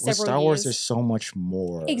things for several years. Star Wars, there's so much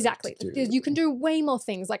more. Exactly. You can do way more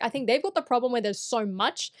things. Like, I think they've got the problem where there's so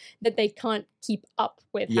much that they can't keep up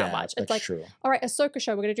with how much. It's like, true. All right, Ahsoka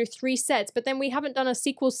show, we're going to do 3 sets, but then we haven't done a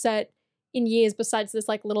sequel set in years besides this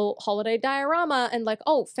like little holiday diorama and like,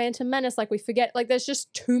 oh, Phantom Menace, like we forget, like there's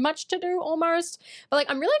just too much to do almost. But like,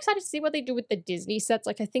 I'm really excited to see what they do with the Disney sets.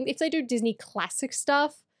 Like, I think if they do Disney classic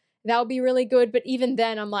stuff, that would be really good. But even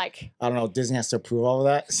then, I'm like, I don't know. Disney has to approve all of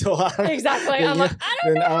that. So exactly. I'm like, I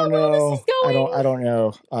don't know how well this is going. I don't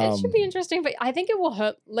know. It should be interesting, but I think it will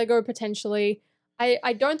hurt Lego potentially.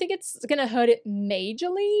 I don't think it's going to hurt it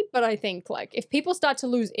majorly, but I think like if people start to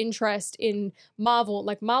lose interest in Marvel,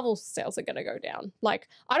 like Marvel sales are going to go down. Like,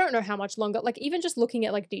 I don't know how much longer, like even just looking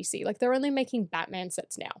at like DC, like they're only making Batman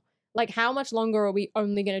sets now. Like how much longer are we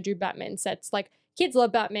only going to do Batman sets? Like kids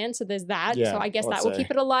love Batman, so there's that. Yeah, so I guess that will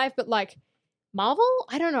keep it alive. But like Marvel,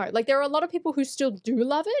 I don't know. Like there are a lot of people who still do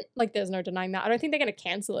love it. Like there's no denying that. I don't think they're going to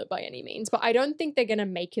cancel it by any means, but I don't think they're going to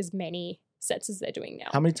make as many sets as they're doing now.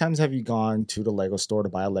 How many times have you gone to the Lego store to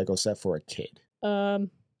buy a Lego set for a kid? Well,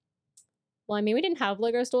 I mean, we didn't have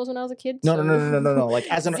Lego stores when I was a kid. No. Like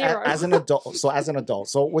as an adult. So as an adult.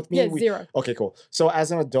 So with me, zero. Okay, cool. So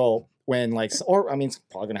as an adult, when like, or I mean, it's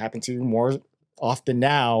probably gonna happen to you more often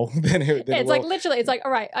now than it it's like literally, it's like,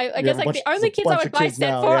 all right. I guess like the only kids I would buy a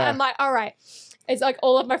set for, I'm like, all right. It's like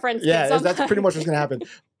all of my friends' kids. Yeah, that's pretty much what's gonna happen.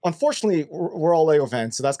 Unfortunately, we're all Lego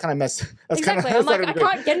fans, so that's kind of messed. Exactly. I'm like, I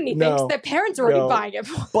can't get anything because their parents are already buying it.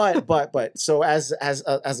 but so as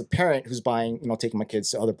a parent who's buying, taking my kids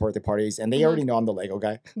to other birthday parties, and they already know I'm the Lego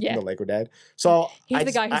guy, I'm the Lego dad. So he's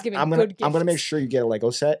the guy who's giving good gifts. I'm gonna make sure you get a Lego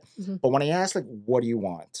set. But when I ask like, what do you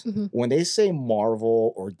want? When they say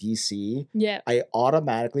Marvel or DC, I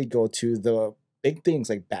automatically go to the big things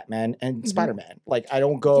like Batman and Spider-Man. Like I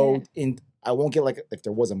don't go in. I won't get like if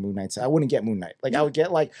there was a Moon Knight set, I wouldn't get Moon Knight. Like I would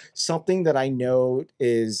get like something that I know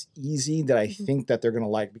is easy that I think that they're gonna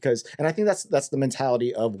like and I think that's the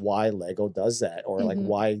mentality of why Lego does that, or like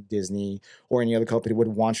why Disney or any other company would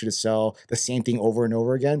want you to sell the same thing over and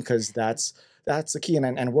over again, because that's the key.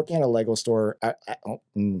 And working at a Lego store,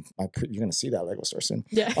 you're gonna see that Lego store soon.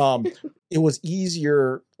 Yeah. It was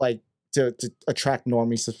easier like to attract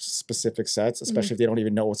normie specific sets, especially if they don't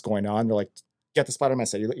even know what's going on. They're like, get the Spider-Man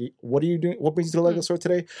set. What are you doing? What brings you to the Lego store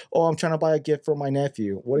today? Oh, I'm trying to buy a gift for my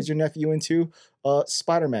nephew. What is your nephew into?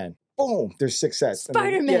 Spider-Man. Boom. There's 6 sets.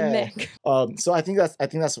 Spider-Man mech. So I think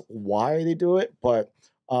that's why they do it. But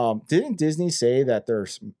didn't Disney say that their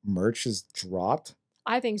merch has dropped?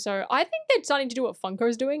 I think so. I think they're starting to do what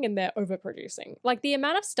Funko's doing, and they're overproducing. Like the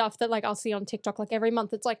amount of stuff that like I'll see on TikTok like every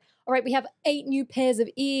month, it's like, all right, we have 8 new pairs of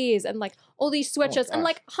ears and like all these sweatshirts, and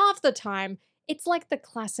like half the time it's like the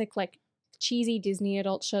classic like cheesy Disney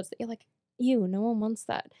adult shirts that you're like, ew, no one wants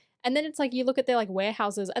that. And then it's like you look at their like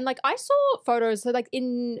warehouses, and like I saw photos, so like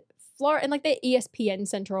in Florida, and like their ESPN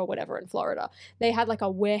center or whatever in Florida, they had like a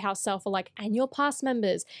warehouse sale for like annual pass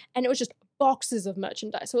members, and it was just boxes of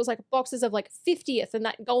merchandise. So it was like boxes of like 50th and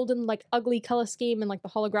that golden like ugly color scheme and like the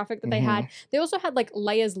holographic that they had. They also had like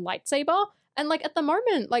Leia's lightsaber And like at the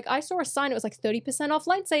moment, like I saw a sign, it was like 30% off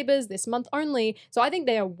lightsabers this month only. So I think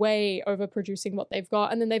they are way overproducing what they've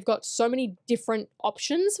got. And then they've got so many different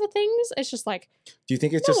options for things. It's just like, do you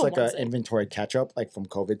think it's no just one like an wants it. inventory catch up, like from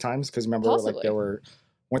COVID times? Because remember, Possibly. like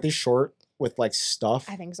weren't they short with like stuff?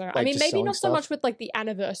 I think so. I Like, mean, just maybe selling not so stuff? much with like the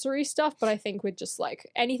anniversary stuff, but I think with just like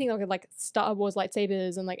anything like Star Wars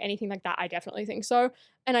lightsabers and like anything like that, I definitely think so.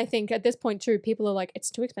 And I think at this point too, people are like,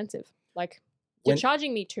 it's too expensive. Like, you're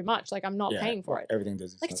charging me too much. Like, I'm not paying for it. Everything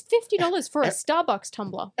does. Like, it's $50 for a Starbucks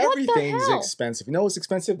tumbler. Everything's what the hell? expensive. You know what's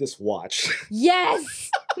expensive? This watch. Yes!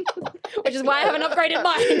 Which is why I haven't upgraded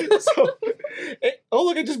mine. So, oh,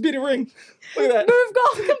 look, I just beat a ring. Look at that. Move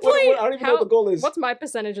goal complete. I don't even know what the goal is. What's my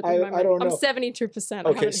percentage at the I moment? don't know. I'm 72%.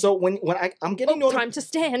 Okay, so when I'm getting time to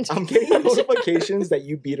stand. I'm getting notifications that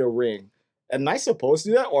you beat a ring. Am I supposed to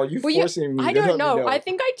do that, or are you forcing me? I don't know. I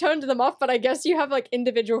think I turned them off, but I guess you have like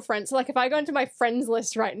individual friends. So like if I go into my friends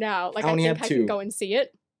list right now, like I think I can go and see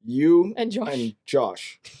it. You and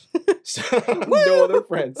Josh. So no other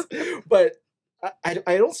friends. But I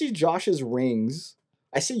don't see Josh's rings.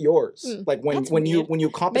 I see yours. Like when you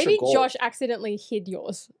accomplish maybe a goal. Josh accidentally hid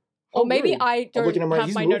yours. Or maybe I don't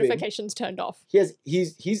have my notifications turned off.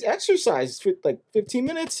 He's exercised for like 15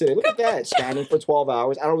 minutes today. Look at that. Standing for 12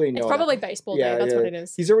 hours. I don't really know. It's probably baseball day. That's what it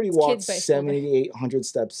is. He's already walked 7,800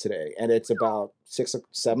 steps today. And it's about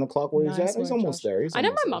 7 o'clock where he's at. He's almost there. I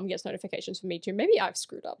know my mom gets notifications from me too. Maybe I've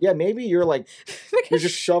screwed up. Yeah, maybe you're like, you're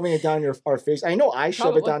just shoving it down our face. I know I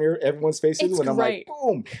shove it down everyone's faces when I'm like,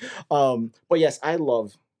 boom. But yes, I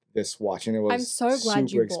love this watch, and it was I'm so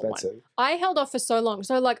glad you bought one. I held off for so long.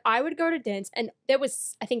 So like I would go to dance, and there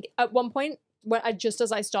was, I think at one point when just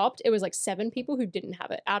as I stopped, it was like 7 people who didn't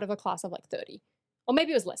have it out of a class of like 30. Or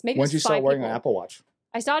maybe it was less. Maybe when did you start wearing an Apple Watch?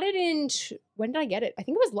 I started when did I get it? I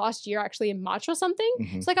think it was last year, actually, in March or something.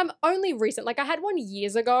 It's like I'm only recent. Like I had one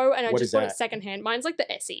years ago, and I just bought it secondhand. Mine's like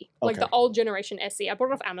the SE, like the old generation SE. I bought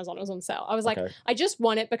it off Amazon. It was on sale. I was like, I just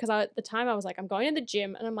want it because at the time I was like, I'm going to the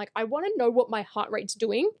gym, and I'm like, I want to know what my heart rate's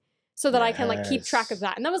doing, so that I can like keep track of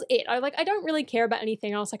that. And that was it. I don't really care about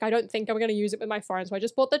anything else. Like I don't think I'm going to use it with my phone. So I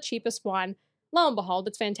just bought the cheapest one. Lo and behold,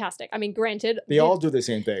 it's fantastic. I mean, granted, they all do the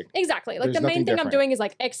same thing. Exactly. Like the main thing I'm doing is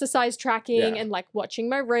like exercise tracking and like watching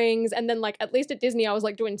my rings. And then like at least at Disney, I was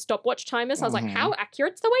like doing stopwatch timers. So I was like, how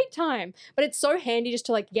accurate's the wait time? But it's so handy just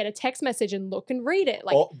to like get a text message and look and read it.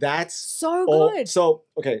 Like that's so good.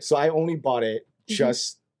 So I only bought it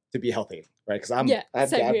just to be healthy. Right, because I have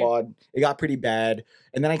dad bod. It got pretty bad,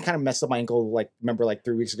 and then I kind of messed up my ankle. Like, remember, like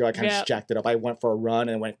 3 weeks ago, I kind of jacked it up. I went for a run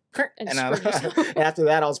and went, and after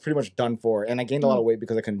that, I was pretty much done for. And I gained a lot of weight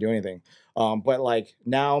because I couldn't do anything. But like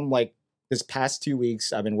now, I'm like this past 2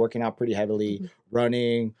 weeks, I've been working out pretty heavily,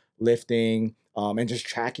 running, lifting, and just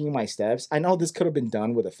tracking my steps. I know this could have been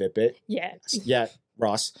done with a Fitbit. Yeah.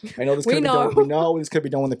 Ross, I know this could be done. We know this could be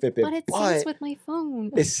done with a Fitbit, but it says with my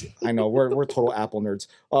phone. I know we're total Apple nerds.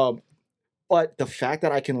 But the fact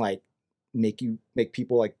that I can like make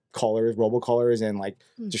people like callers, robocallers, and like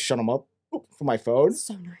just shut them up from my phone.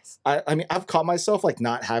 So nice. I mean, I've caught myself like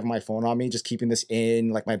not having my phone on me, just keeping this in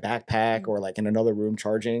like my backpack or like in another room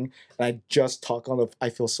charging. And I just talk on I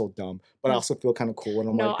feel so dumb, but I also feel kind of cool. And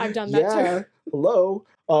I'm like, I've done that too. Hello.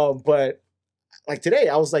 But like today,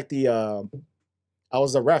 I was like I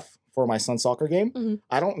was the ref for my son's soccer game.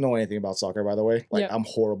 I don't know anything about soccer, by the way. Like I'm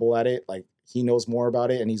horrible at it. Like he knows more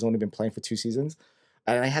about it, and he's only been playing for 2 seasons.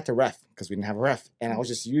 And I had to ref because we didn't have a ref. And I was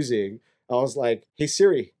just I was like, hey,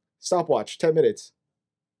 Siri, stopwatch, 10 minutes.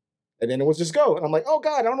 And then it was just go. And I'm like, oh,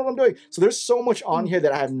 God, I don't know what I'm doing. So there's so much on here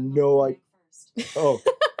that I have no idea. Oh,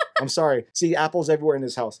 I'm sorry. See, Apple's everywhere in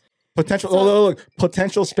this house. Potential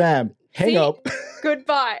spam. Hang up.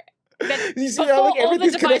 Goodbye. Then you see before how, like, all the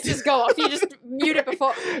devices connected? go off, you just mute it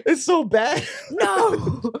before. It's so bad.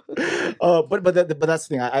 No. But that's the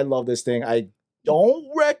thing. I love this thing. I don't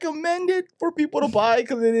recommend it for people to buy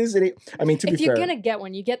because it is. I mean, to be fair, if you're gonna get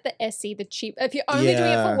one, you get the SE, the cheap. If you're only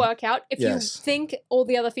doing it for workout, if you think all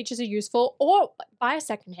the other features are useful, or buy a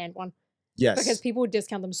secondhand one. Yes, because people would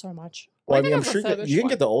discount them so much. Well, I mean, I'm sure you can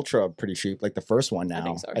get the Ultra pretty cheap, like the first one now. I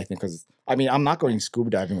think so. Because I'm not going scuba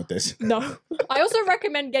diving with this. No, I also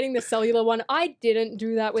recommend getting the cellular one. I didn't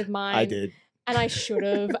do that with mine. I did. And I should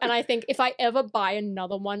have. And I think if I ever buy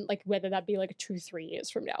another one, like whether that be like 2-3 years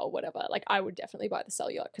from now or whatever, like I would definitely buy the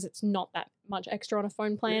cellular because it's not that much extra on a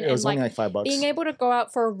phone plan. It was only like $5. Being able to go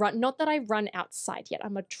out for a run, not that I run outside yet.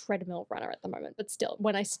 I'm a treadmill runner at the moment, but still,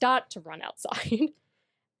 when I start to run outside,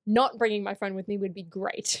 not bringing my phone with me would be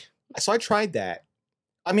great. So I tried that.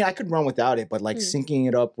 I mean, I could run without it, but like syncing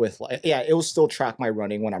it up with it will still track my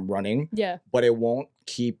running when I'm running. Yeah. But it won't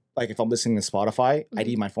keep, like if I'm listening to Spotify, I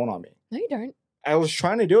need my phone on me. No, you don't. I was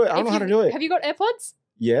trying to do it. I don't know how to do it. Have you got AirPods?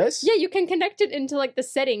 Yes. Yeah, you can connect it into like the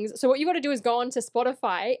settings. So what you got to do is go onto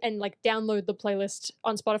Spotify and like download the playlist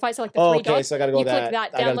on Spotify. So like the three dots. So I gotta go you that. click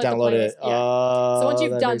that, I gotta download the playlist. it. Yeah. So once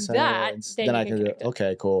you've done that, then I you can connect it.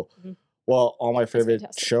 Okay, cool. Mhm. Well, all my favorite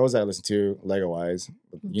fantastic. shows I listen to, Lego-wise,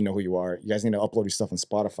 you know who you are. You guys need to upload your stuff on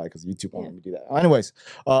Spotify because YouTube won't let me do that. Anyways,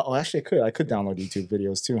 actually, I could download YouTube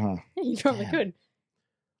videos too, huh? Yeah, you probably could.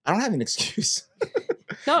 I don't have an excuse.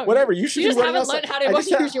 No, whatever. You should. You be just running haven't learned how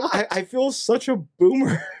to use your watch. I feel such a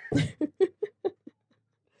boomer.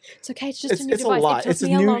 It's okay. It's just a new it's device. a lot. It's a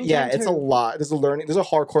new. Yeah, it's a lot. There's a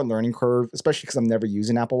hardcore learning curve, especially because I'm never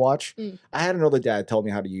using Apple Watch. I had another dad tell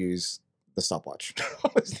me how to use the stopwatch.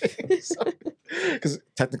 Because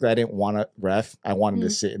technically I didn't want to ref. I wanted to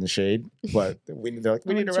sit in the shade, but they're like,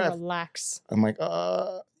 we need to ref. Relax. I'm like,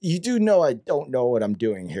 you do know I don't know what I'm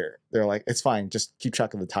doing here. They're like, it's fine. Just keep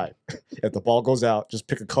track of the time. If the ball goes out, just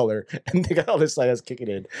pick a color. And they got all this side that's kicking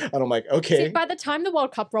in. And I'm like, okay. See, by the time the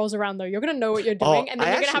World Cup rolls around, though, you're going to know what you're doing. And then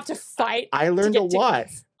you're going to have to fight. I learned a lot.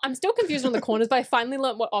 I'm still confused on the corners, but I finally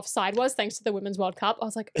learned what offside was thanks to the Women's World Cup. I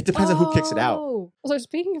was like, it depends on who kicks it out. So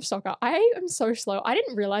speaking of soccer, I am so slow. I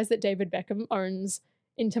didn't realize that David Beckham owns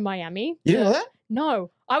Inter Miami. You didn't know that? No.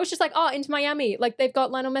 I was just like, oh, Inter Miami. Like, they've got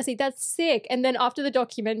Lionel Messi. That's sick. And then after the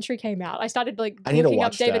documentary came out, I started like looking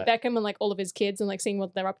up David Beckham and like all of his kids and like seeing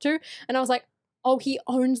what they're up to. And I was like, oh, he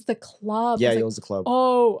owns the club. Yeah, he owns the club.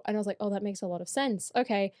 Oh, and I was like, oh, that makes a lot of sense.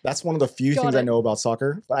 Okay. That's one of the few things I know about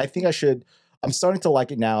soccer. But I think I'm starting to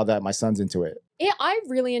like it now that my son's into it. Yeah, I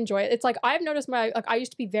really enjoy it. It's like I've noticed I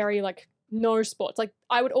used to be very like no sports. Like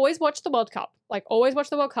I would always watch the World Cup. Like always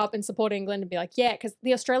watch the World Cup and support England and be like, yeah, because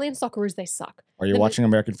the Australian Socceroos, they suck. Are you watching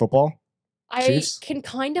American football? Chiefs? Can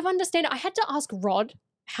kind of understand it. I had to ask Rod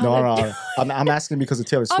how No. I'm asking because of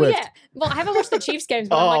Taylor Swift. Oh yeah. Well, I haven't watched the Chiefs games,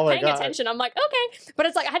 but I'm like paying attention. I'm like, okay. But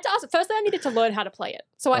it's like I had to ask first I needed to learn how to play it.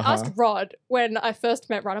 So I asked Rod when I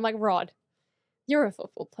first met Rod. I'm like, Rod, you're a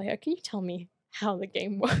football player. Can you tell me how the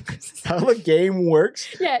game works? How the game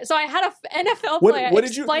works? Yeah, so I had an NFL player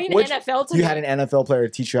explain NFL to me. You had an NFL player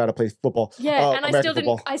teach you how to play football. Yeah, and I still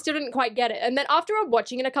didn't quite get it. And then after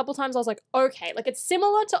watching it a couple times, I was like, okay, like it's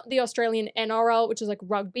similar to the Australian NRL, which is like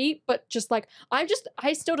rugby, but just like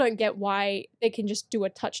I still don't get why they can just do a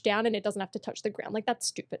touchdown and it doesn't have to touch the ground. Like that's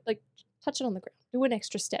stupid. Like touch it on the ground. Do an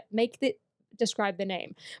extra step. Describe the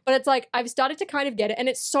name. But it's like I've started to kind of get it, and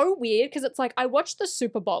it's so weird because it's like I watched the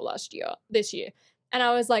Super Bowl this year, and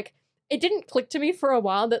I was like, it didn't click to me for a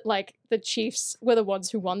while that like the Chiefs were the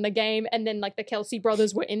ones who won the game, and then like the Kelsey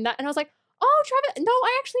brothers were in that, and I was like, oh, Travis, no,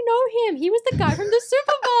 I actually know him. He was the guy from the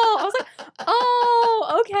Super Bowl. I was like,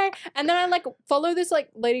 oh, okay. And then I like follow this like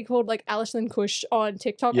lady called like Alison Kush on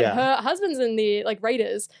TikTok, and her husband's in the like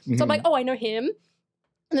Raiders, so I'm like, oh, I know him.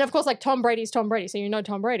 And then of course like Tom Brady's Tom Brady, so you know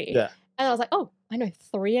Tom Brady. Yeah. And I was like, oh, I know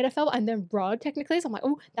 3 NFL, and then Rod technically. So I'm like,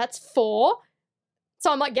 oh, that's 4.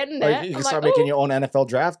 So I'm like getting there. You can start making your own NFL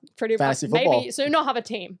draft. Pretty fantasy football. Maybe soon I'll have a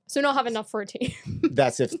team. Soon I'll have enough for a team.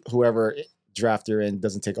 That's if whoever draft you're in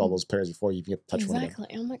doesn't take all those players before you get to touch one of them.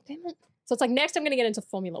 Exactly. I'm like, damn it. So it's like next I'm going to get into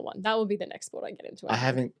Formula 1. That will be the next sport I get into. I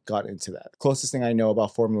haven't got into that. Closest thing I know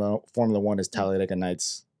about Formula 1 is Talladega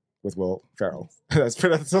Nights with Will Ferrell.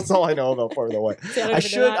 That's all I know about Formula 1. See,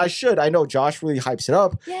 I should. I know Josh really hypes it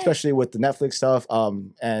up, especially with the Netflix stuff.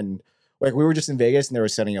 And like we were just in Vegas and they were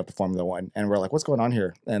setting up the Formula 1, and we're like, what's going on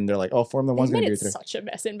here? And they're like, oh, Formula 1's going to be today. Such a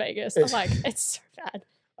mess in Vegas. I'm like, it's so bad.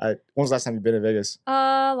 When was the last time you've been in Vegas?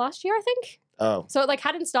 Last year, I think. Oh. So it like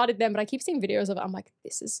hadn't started then, but I keep seeing videos of it. I'm like,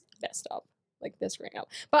 this is messed up. Like they're screwing up.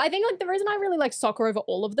 But I think like the reason I really like soccer over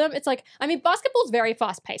all of them, it's like, I mean, basketball's very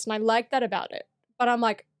fast paced and I like that about it. But I'm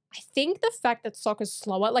like, I think the fact that soccer's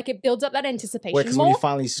slower, like it builds up that anticipation more. Because when you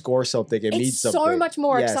finally score something, it means something. It's so much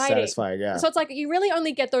more exciting. Satisfying, yeah. So it's like you really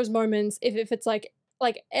only get those moments if it's like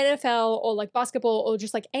NFL or like basketball or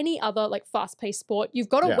just like any other like fast-paced sport. You've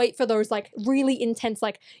got to wait for those like really intense,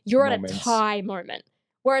 like you're moments. At a tie moment.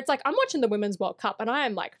 Where it's like, I'm watching the Women's World Cup and I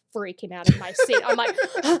am like freaking out in my seat. I'm like,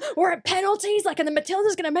 we're at penalties, like, and the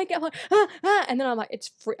Matilda's going to make it. I'm like, and then I'm like,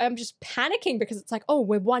 I'm just panicking because it's like, oh,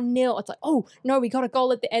 we're 1-0. It's like, oh, no, we got a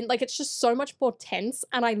goal at the end. Like, it's just so much more tense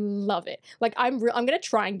and I love it. Like, I'm going to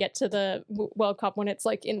try and get to the World Cup when it's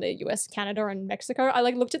like in the US, Canada, and Mexico. I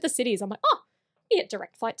like looked at the cities. I'm like, oh, you get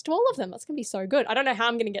direct flights to all of them. That's going to be so good. I don't know how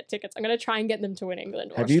I'm going to get tickets. I'm going to try and get them to an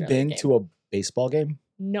England or Have you been to a baseball game?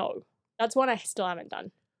 No. That's one I still haven't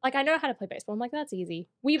done. Like, I know how to play baseball. I'm like, that's easy.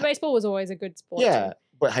 Baseball was always a good sport. Yeah,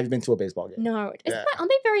 but have you been to a baseball game? No. Aren't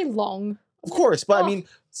they very long? Of course, but I mean,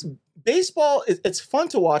 baseball, it's fun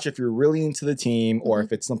to watch if you're really into the team or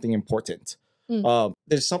if it's something important. The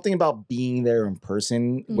there's something about being there in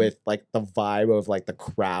person with like the vibe of like the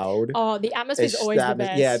crowd. Oh, the atmosphere is always the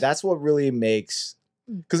best. Yeah, that's what really makes,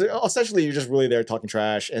 because essentially you're just really there talking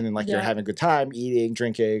trash, and then like you're having a good time, eating,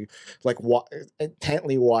 drinking, like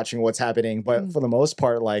intently watching what's happening. But for the most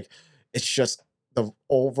part, like it's just the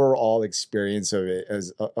overall experience of it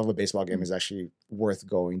of a baseball game is actually worth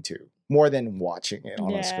going to more than watching it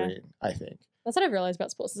on a screen, I think. That's what I've realized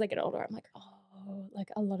about sports as I get older. I'm like, oh, like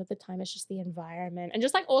a lot of the time it's just the environment and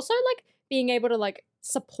just like also like being able to like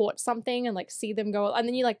support something and like see them go, and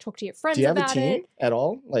then you like talk to your friends about it. Do you have a team at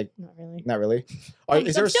all? Like, not really. Not really.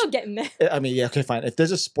 I'm still getting there. I mean, yeah, okay, fine. If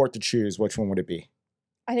there's a sport to choose, which one would it be?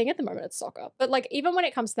 I think at the moment it's soccer. But like even when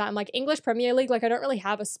it comes to that, I'm like English Premier League, like I don't really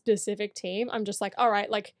have a specific team. I'm just like, all right,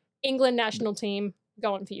 like England national team,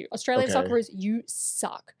 going for you. Australian Socceroos, you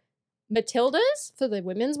suck. Matildas for the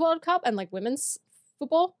Women's World Cup and like women's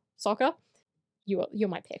football, soccer, you're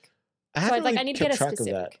my pick. I haven't like really I need to get a track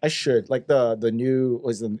specific. of that. I should. Like the new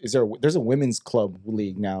there's a women's club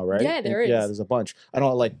league now, right? Yeah, there is. Yeah, there's a bunch. I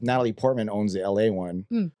know like Natalie Portman owns the LA one.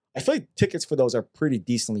 I feel like tickets for those are pretty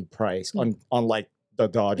decently priced on like the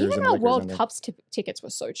Dodgers even and our Lakers. World Cups tickets were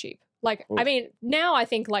so cheap. Like, I mean, now I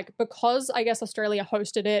think like because I guess Australia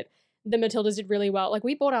hosted it, the Matildas did really well. Like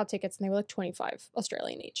we bought our tickets and they were like 25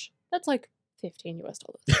 Australian each. That's like $15.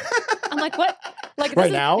 I'm like, what? Like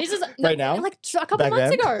right now? Like a couple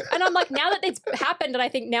months ago. And I'm like, now that it's happened and I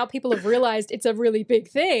think now people have realized it's a really big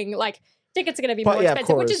thing, like tickets are going to be more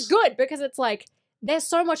expensive, which is good because it's like, they're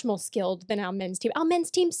so much more skilled than our men's team. Our men's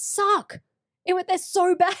teams suck. They're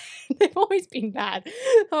so bad. They've always been bad.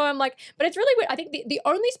 So I'm like, but it's really weird. I think the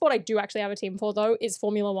only sport I do actually have a team for, though, is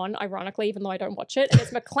Formula One, ironically, even though I don't watch it. And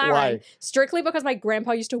it's McLaren, strictly because my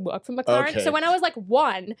grandpa used to work for McLaren. Okay. So when I was like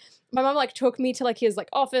 1, my mom like took me to like his like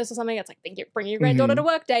office or something. It's like, bring your granddaughter to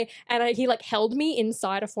work day. And he like held me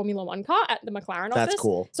inside a Formula One car at the McLaren office. That's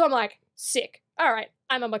cool. So I'm like, sick. All right,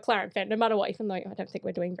 I'm a McLaren fan, no matter what, even though I don't think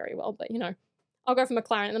we're doing very well. But, you know, I'll go for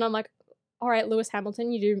McLaren. And then I'm like, all right, Lewis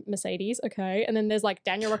Hamilton, you do Mercedes, okay. And then there's like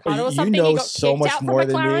Daniel Ricciardo or something. You know he got so much out more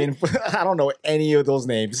from McLaren. than me. I don't know any of those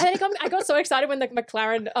names. I got so excited when the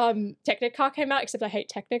McLaren Technic car came out, except I hate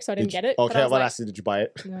Technic, so I didn't get it. Okay, well, asked you, did you buy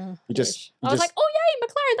it? No. I was like, oh yay,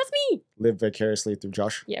 McLaren, that's me. Live vicariously through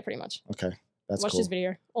Josh? Yeah, pretty much. Okay, that's Watch cool. his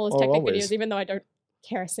video, all his Technic videos, even though I don't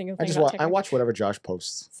care a single thing about Technic. I watch whatever Josh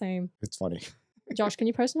posts. Same. It's funny. Josh, can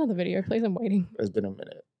you post another video, please? I'm waiting. It's been a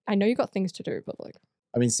minute. I know you got things to do, but like.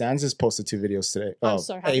 I mean, Sans just posted 2 videos today. I'm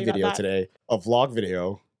so happy a video about that. today, a vlog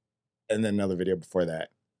video, and then another video before that.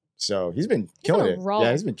 So he's been killing it. Roll.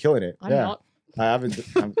 Yeah, he's been killing it. I'm not. I haven't.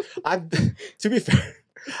 To be fair,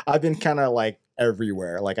 I've been kind of like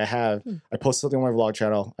everywhere. Like I posted something on my vlog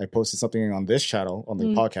channel. I posted something on this channel on the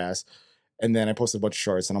podcast, and then I posted a bunch of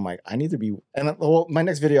shorts. And I'm like, I need to be. And well, my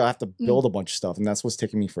next video, I have to build a bunch of stuff, and that's what's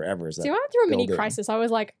taking me forever. Is that? See, I went through a mini crisis. I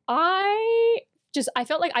was like, I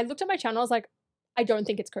felt like I looked at my channel. I was like, I don't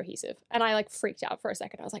think it's cohesive. And I like freaked out for a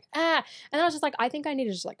second. I was like, And then I was just like, I think I need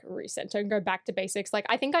to just like recenter and go back to basics. Like,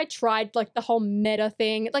 I think I tried like the whole meta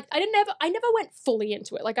thing. Like I never went fully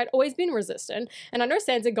into it. Like I'd always been resistant. And I know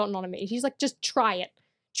Sans had gotten on me. She's like, just try it.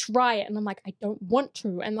 And I'm like, I don't want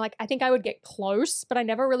to. And like, I think I would get close, but I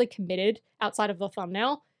never really committed outside of the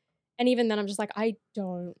thumbnail. And even then I'm just like, I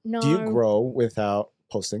don't know. Do you grow without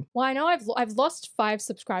posting? Well, I know I've lost 5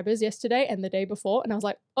 subscribers yesterday and the day before, and I was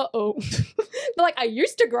like, uh-oh. But like I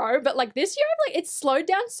used to grow, but like this year, like it's slowed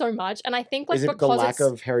down so much, and I think like is it because the lack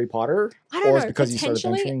of Harry Potter, I don't know, is it because you started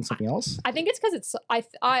venturing something else? I think it's because it's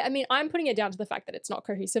I mean I'm putting it down to the fact that it's not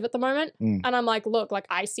cohesive at the moment, and I'm like, look, like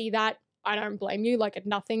I see that. I don't blame you. Like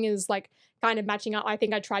nothing is like kind of matching up. I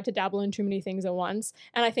think I tried to dabble in too many things at once,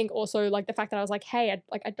 and I think also like the fact that I was like, hey,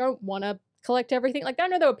 I don't want to collect everything. Like I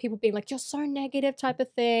know there were people being like, you're so negative type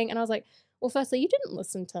of thing. And I was like, well, firstly, you didn't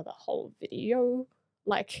listen to the whole video.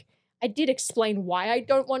 Like I did explain why I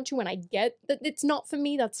don't want to, and I get that it's not for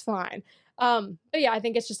me, that's fine. But yeah, I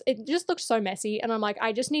think it just looks so messy. And I'm like,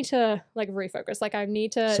 I just need to like refocus. Like I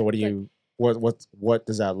need to. So what do you, what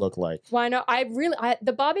does that look like? Well, I know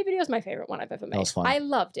the Barbie video is my favorite one I've ever made. That was fun. I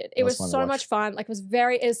loved it. It was so much fun. Like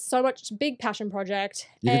it was so much big passion project.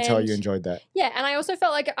 You can tell you enjoyed that. Yeah, and I also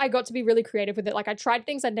felt like I got to be really creative with it. Like I tried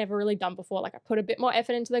things I'd never really done before. Like I put a bit more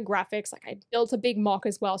effort into the graphics. Like I built a big mock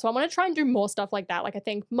as well. So I want to try and do more stuff like that. Like I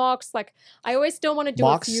think mocks. Like I always still want to do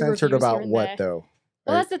mocks a few centered reviews about here and what there. though?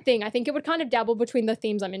 Well, that's the thing. I think it would kind of dabble between the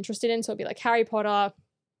themes I'm interested in. So it'd be like Harry Potter,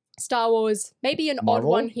 Star Wars, maybe an odd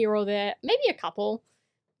one here or there, maybe a couple.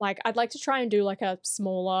 Like I'd like to try and do like a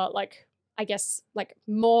smaller, like I guess like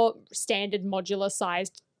more standard modular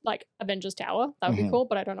sized like Avengers Tower. That would be cool,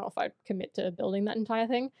 but I don't know if I'd commit to building that entire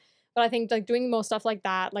thing. But I think like doing more stuff like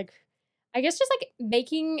that, like I guess just like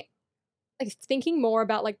thinking more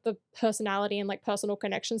about like the personality and like personal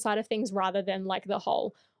connection side of things rather than like the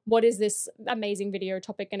whole, what is this amazing video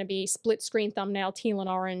topic going to be? Split screen thumbnail, teal and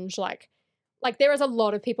orange. Like there is a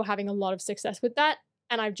lot of people having a lot of success with that.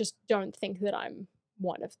 And I just don't think that I'm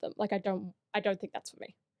one of them. Like I don't think that's for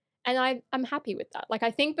me. And I'm happy with that. Like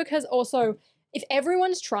I think because also if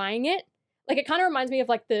everyone's trying it, like it kind of reminds me of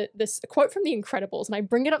like this quote from The Incredibles, and I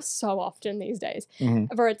bring it up so often these days,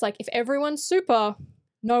 where it's like if everyone's super,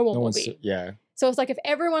 no one will be. Yeah. So it's like if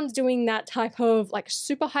everyone's doing that type of like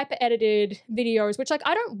super hyper edited videos, which like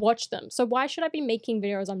I don't watch them, so why should I be making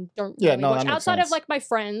videos I don't really watch outside of like my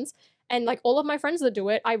friends and like all of my friends that do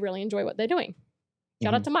it? I really enjoy what they're doing.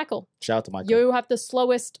 Shout out to Michael. Shout out to Michael. You have the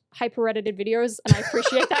slowest hyper edited videos, and I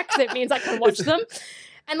appreciate that because it means I can watch them.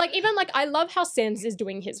 And like even like I love how Sans is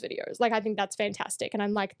doing his videos. Like I think that's fantastic, and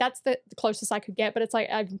I'm like that's the closest I could get. But it's like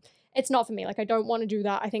it's not for me. Like I don't want to do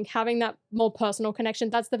that. I think having that more personal connection,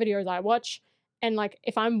 that's the videos I watch. And like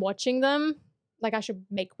if I'm watching them, like I should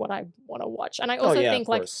make what I want to watch. And I also think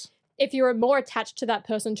like if you're more attached to that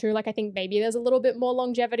person too, like I think maybe there's a little bit more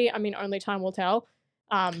longevity. I mean, only time will tell.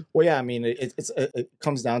 Well, yeah, I mean, it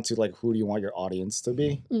comes down to like who do you want your audience to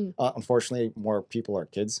be? Unfortunately, more people are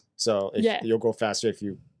kids, so you'll go faster if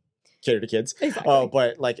you cater to kids. Exactly.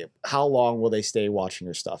 But like, how long will they stay watching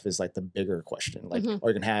your stuff is like the bigger question. Like,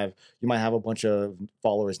 or you might have a bunch of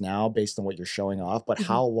followers now based on what you're showing off, but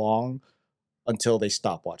how long until they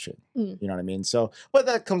stop watching? You know what I mean? So, but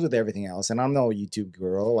that comes with everything else. And I'm no YouTube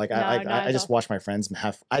girl. Like I just watch my friends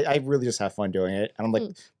I really just have fun doing it. And I'm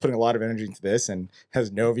like putting a lot of energy into this and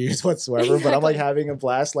has no views whatsoever, but I'm like having a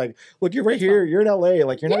blast. Like, look, you're right here. You're in LA.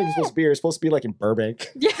 Like you're not even supposed to be here. You're supposed to be like in Burbank.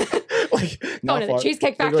 Yeah. Like going to the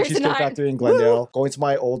Cheesecake Factory Cheesecake Factory in Glendale. Going to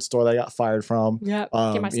my old store that I got fired from. Yeah.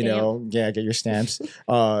 Get my stamp. Get your stamps.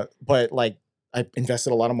 But like I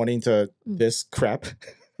invested a lot of money into this crap.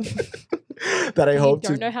 That I hope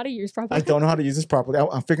don't know how to use properly. I don't know how to use this properly.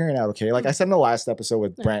 I'm figuring it out. Okay. Like I said in the last episode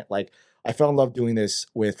with Brent, like I fell in love doing this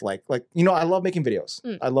with like, I love making videos.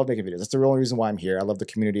 I love making videos. That's the only reason why I'm here. I love the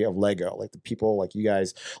community of Lego, like the people like you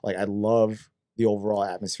guys, like I love the overall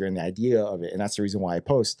atmosphere and the idea of it. And that's the reason why I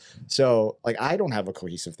post. So like, I don't have a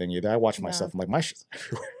cohesive thing either. I watch myself. I'm like, my shit's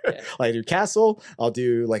everywhere. Like I do castle, I'll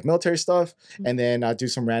do like military stuff. And then I'll do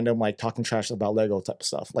some random, like talking trash about Lego type of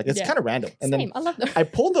stuff. Like it's kind of random. And then I love that. I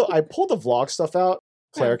pulled the vlog stuff out.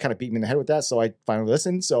 Claire kind of beat me in the head with that. So I finally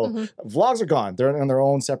listened. So vlogs are gone. They're in their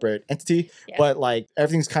own separate entity, but like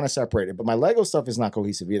everything's kind of separated. But my Lego stuff is not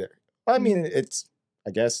cohesive either. I mean, it's,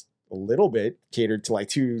 I guess, a little bit catered to like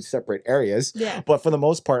two separate areas. Yeah. But for the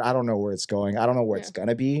most part, I don't know where it's going. I don't know where it's going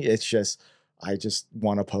to be. It's just, I just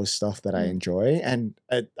want to post stuff that I enjoy and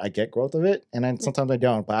I get growth of it. And then sometimes I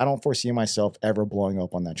don't, but I don't foresee myself ever blowing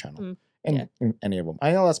up on that channel and any of them.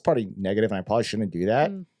 I know that's probably negative and I probably shouldn't do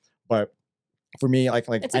that, but for me, like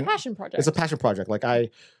it's a passion project. It's a passion project. Like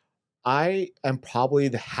I am probably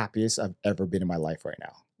the happiest I've ever been in my life right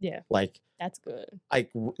now. Yeah. Like that's good. Like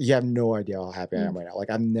you have no idea how happy I am right now. Like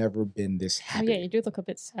I've never been this happy. Oh yeah, you do look a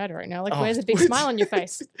bit sad right now. Like where's a big smile on your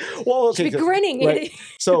face? Well, okay, you should be grinning. Right.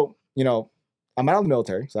 So, I'm out of the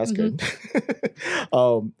military, so that's good.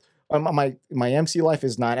 My MC life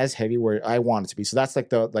is not as heavy where I want it to be. So that's like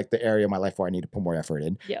the area of my life where I need to put more effort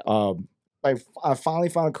in. Yeah. I finally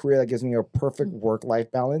found a career that gives me a perfect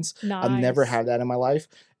work-life balance. Nice. I've never had that in my life.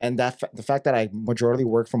 And the fact that I majority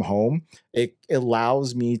work from home, it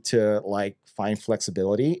allows me to like find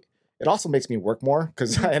flexibility. It also makes me work more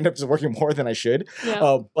because I end up just working more than I should.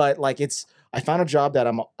 Yeah. But like I found a job that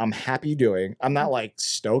I'm happy doing. I'm not like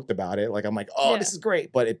stoked about it. Like I'm like, this is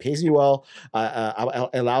great, but it pays me well. It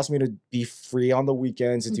allows me to be free on the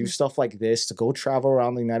weekends and do stuff like this, to go travel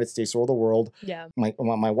around the United States or the world. Yeah.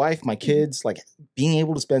 My wife, my kids, like being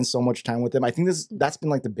able to spend so much time with them. I think that's been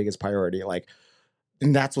like the biggest priority. Like,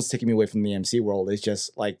 and that's what's taking me away from the MC world. Is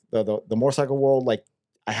just like the motorcycle world. Like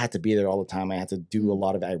I had to be there all the time. I had to do a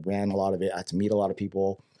lot of it. I ran a lot of it. I had to meet a lot of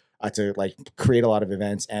people. I had to like create a lot of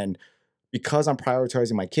events. And because I'm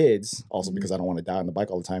prioritizing my kids, also because I don't want to die on the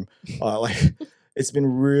bike all the time, like it's been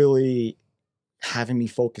really having me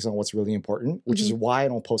focus on what's really important, which is why I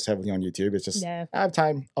don't post heavily on YouTube. It's just I have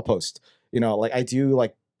time, I'll post. Like I do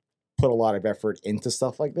like put a lot of effort into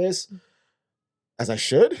stuff like this, as I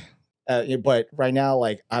should. But right now,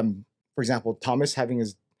 like for example, Thomas having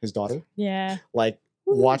his daughter. Yeah. Like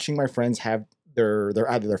watching my friends have they're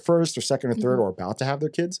either their first or second or third or about to have their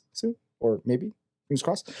kids soon, or maybe. Fingers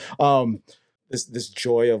crossed. this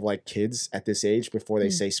joy of like kids at this age before they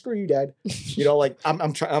say screw you, dad. You know, like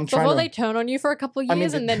I'm trying Before to, they turn on you for a couple years I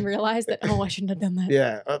mean, and then realize that, oh, I shouldn't have done that.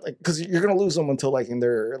 yeah, because you're gonna lose them until like in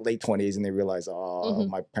their late 20s and they realize, oh,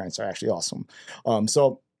 my parents are actually awesome.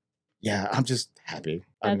 So yeah, I'm just happy.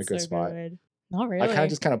 I'm in a good spot. Good. Not really. I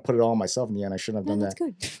kind of put it all on myself in the end. I shouldn't have done that's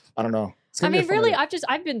that. good. I don't know. I mean, really,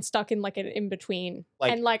 I've been stuck in like an in between,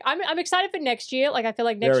 Like- and like I'm excited for next year. Like I feel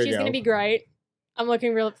like next There we year's gonna go. be great. I'm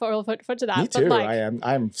looking real forward to that. Me too. But like,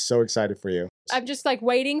 I'm so excited for you. I'm just like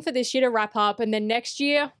waiting for this year to wrap up, and then next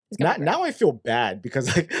year is gonna be great. Now I feel bad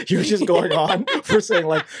because like you're just going on for saying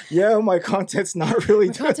like, yeah, my content's not really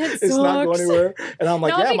My content it's not going sucks. anywhere. And I'm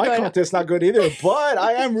like, No, it'll yeah, be my good. content's not good either, but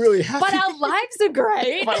I am really happy. But our lives are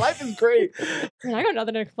great. My life is great. Man, I got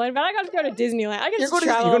nothing to complain about. I got to go to Disneyland. I get You're to going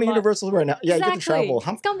travel. to Universal right now. Yeah, you get to Exactly. travel.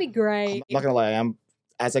 It's gonna be great. I'm not gonna lie,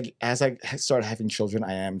 as I start having children,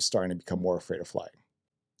 I am starting to become more afraid of flying.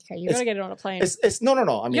 Okay, you gotta get it on a plane. It's no.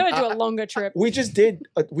 I mean, you gotta do a longer trip. we just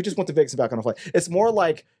went to Vegas and back on a flight. It's more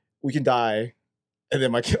like we can die, and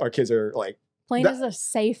then our kids are like. Plane is the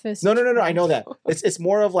safest. No. I know that. It's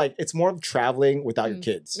more of traveling without your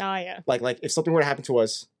kids. Oh yeah. Like if something were to happen to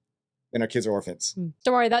us, then our kids are orphans.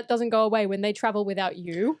 Don't worry, that doesn't go away when they travel without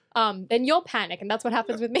you. Then you'll panic, and that's what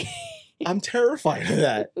happens with me. I'm terrified of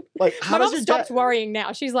that. Like, how My does mom your stopped dad? worrying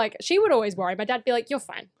now. She's like, she would always worry. My dad'd be like, "You're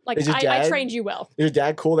fine. Like Is your I dad- trained you well." Is your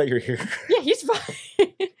dad cool that you're here? Yeah, he's fine.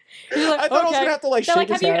 He's like, I thought I was okay. gonna have to like They're shake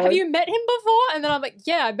like, his hand. have you met him before? And then I'm like,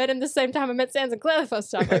 yeah, I met him the same time I met Sans and Claire the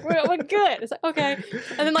first time. Like, we're good. It's like, okay.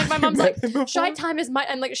 And then like my mom's like, shy time is my,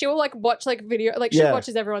 and like she will like watch like video, like she Yeah.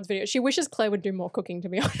 watches everyone's video. She wishes Claire would do more cooking, to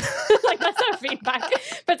be honest. Like that's her feedback.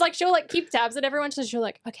 But it's like she'll like keep tabs at everyone, so she'll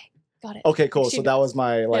like, okay, got it. Okay, cool. She So that knows. was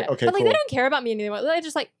my like. Yeah. Okay, but like cool. they don't care about me anymore. They're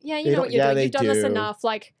just like, yeah, you They know don't- what you're yeah, doing. they You've done this do. enough.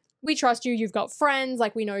 Like we trust you. You've got friends.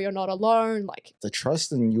 Like we know you're not alone. Like The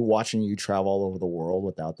trust in you watching you travel all over the world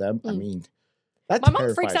without them. I mean, that my mom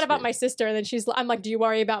freaks terrifies out about me. my sister, and then I'm like, do you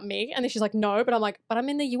worry about me? And then she's like, no. But I'm like, but I'm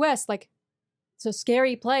in the US. Like it's a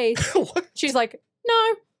scary place. What? She's like,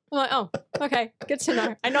 no. I'm like, oh, okay, good to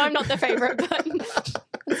know. I know I'm not the favorite, but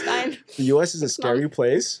it's fine. The U.S. is a scary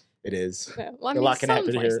place. It is. Yeah, well, I A mean, lot can some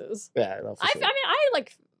happen here. places. Yeah. No, for sure.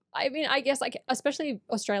 I mean, I guess like especially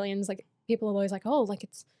Australians, like people are always like, oh, like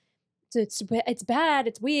it's bad,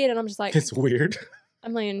 it's weird, and I'm just like, It's weird. I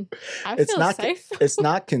mean, I It's feel not. safe. It's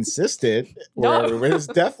not consistent. No. It's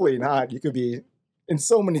definitely not. You could be in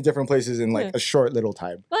so many different places in like Yeah. a short little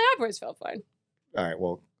time. Like I've always felt fine. All right.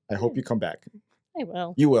 Well, I hope you come back. I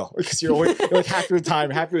will. You will, because you're like half your time,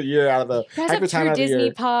 half your year out of the You guys half your have time 2 out of the Disney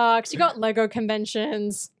year. parks. You got Lego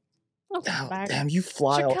conventions. I'll come Oh, back. damn, you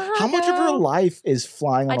fly. How much of your Chicago. life is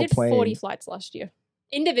flying on I a did plane? 40 flights last year.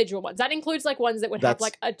 Individual ones. That includes like ones that would have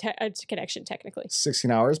That's- like a connection technically.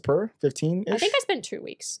 16 hours per 15 ish. I think I spent 2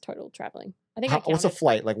 weeks total traveling. I think I counted. What's a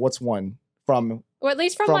flight? Like, what's one from Well, at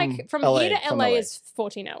least from from LA, LA, here to from LA LA. is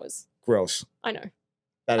 14 hours. gross? I know.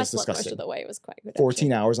 That I is slept most disgusting. of the way. It was quite good.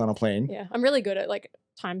 14 hours on a plane. Yeah, I'm really good at like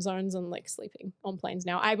time zones and like sleeping on planes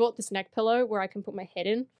now. I bought this neck pillow where I can put my head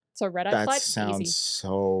in. So red eye That flights, sounds easy.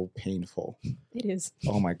 so painful. It is.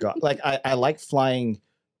 Oh my god! Like I like flying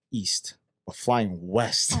east, but flying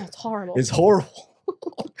west Oh, it's horrible. is horrible.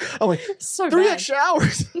 I'm like so 3 bad. extra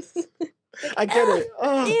hours. I get it.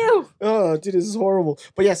 Oh, Ew. oh, dude, this is horrible.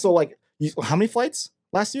 But yeah, so like, how many flights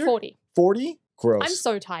last year? 40. 40? Gross. I'm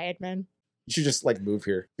so tired, man. You should just like move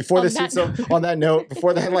here before On this. that So on that note,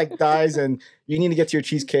 before that like dies, and you need to get to your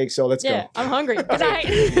cheesecake. So let's Yeah, go. I'm hungry. Good Alright,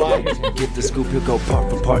 night. bye. Give the scoop, you'll go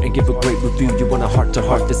part for part and give a great review. You want a heart to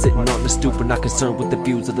heart, they're sitting on the stoop. We're not concerned with the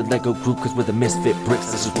views of the Lego group, cause we're the misfit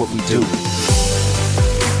bricks, this is what we do.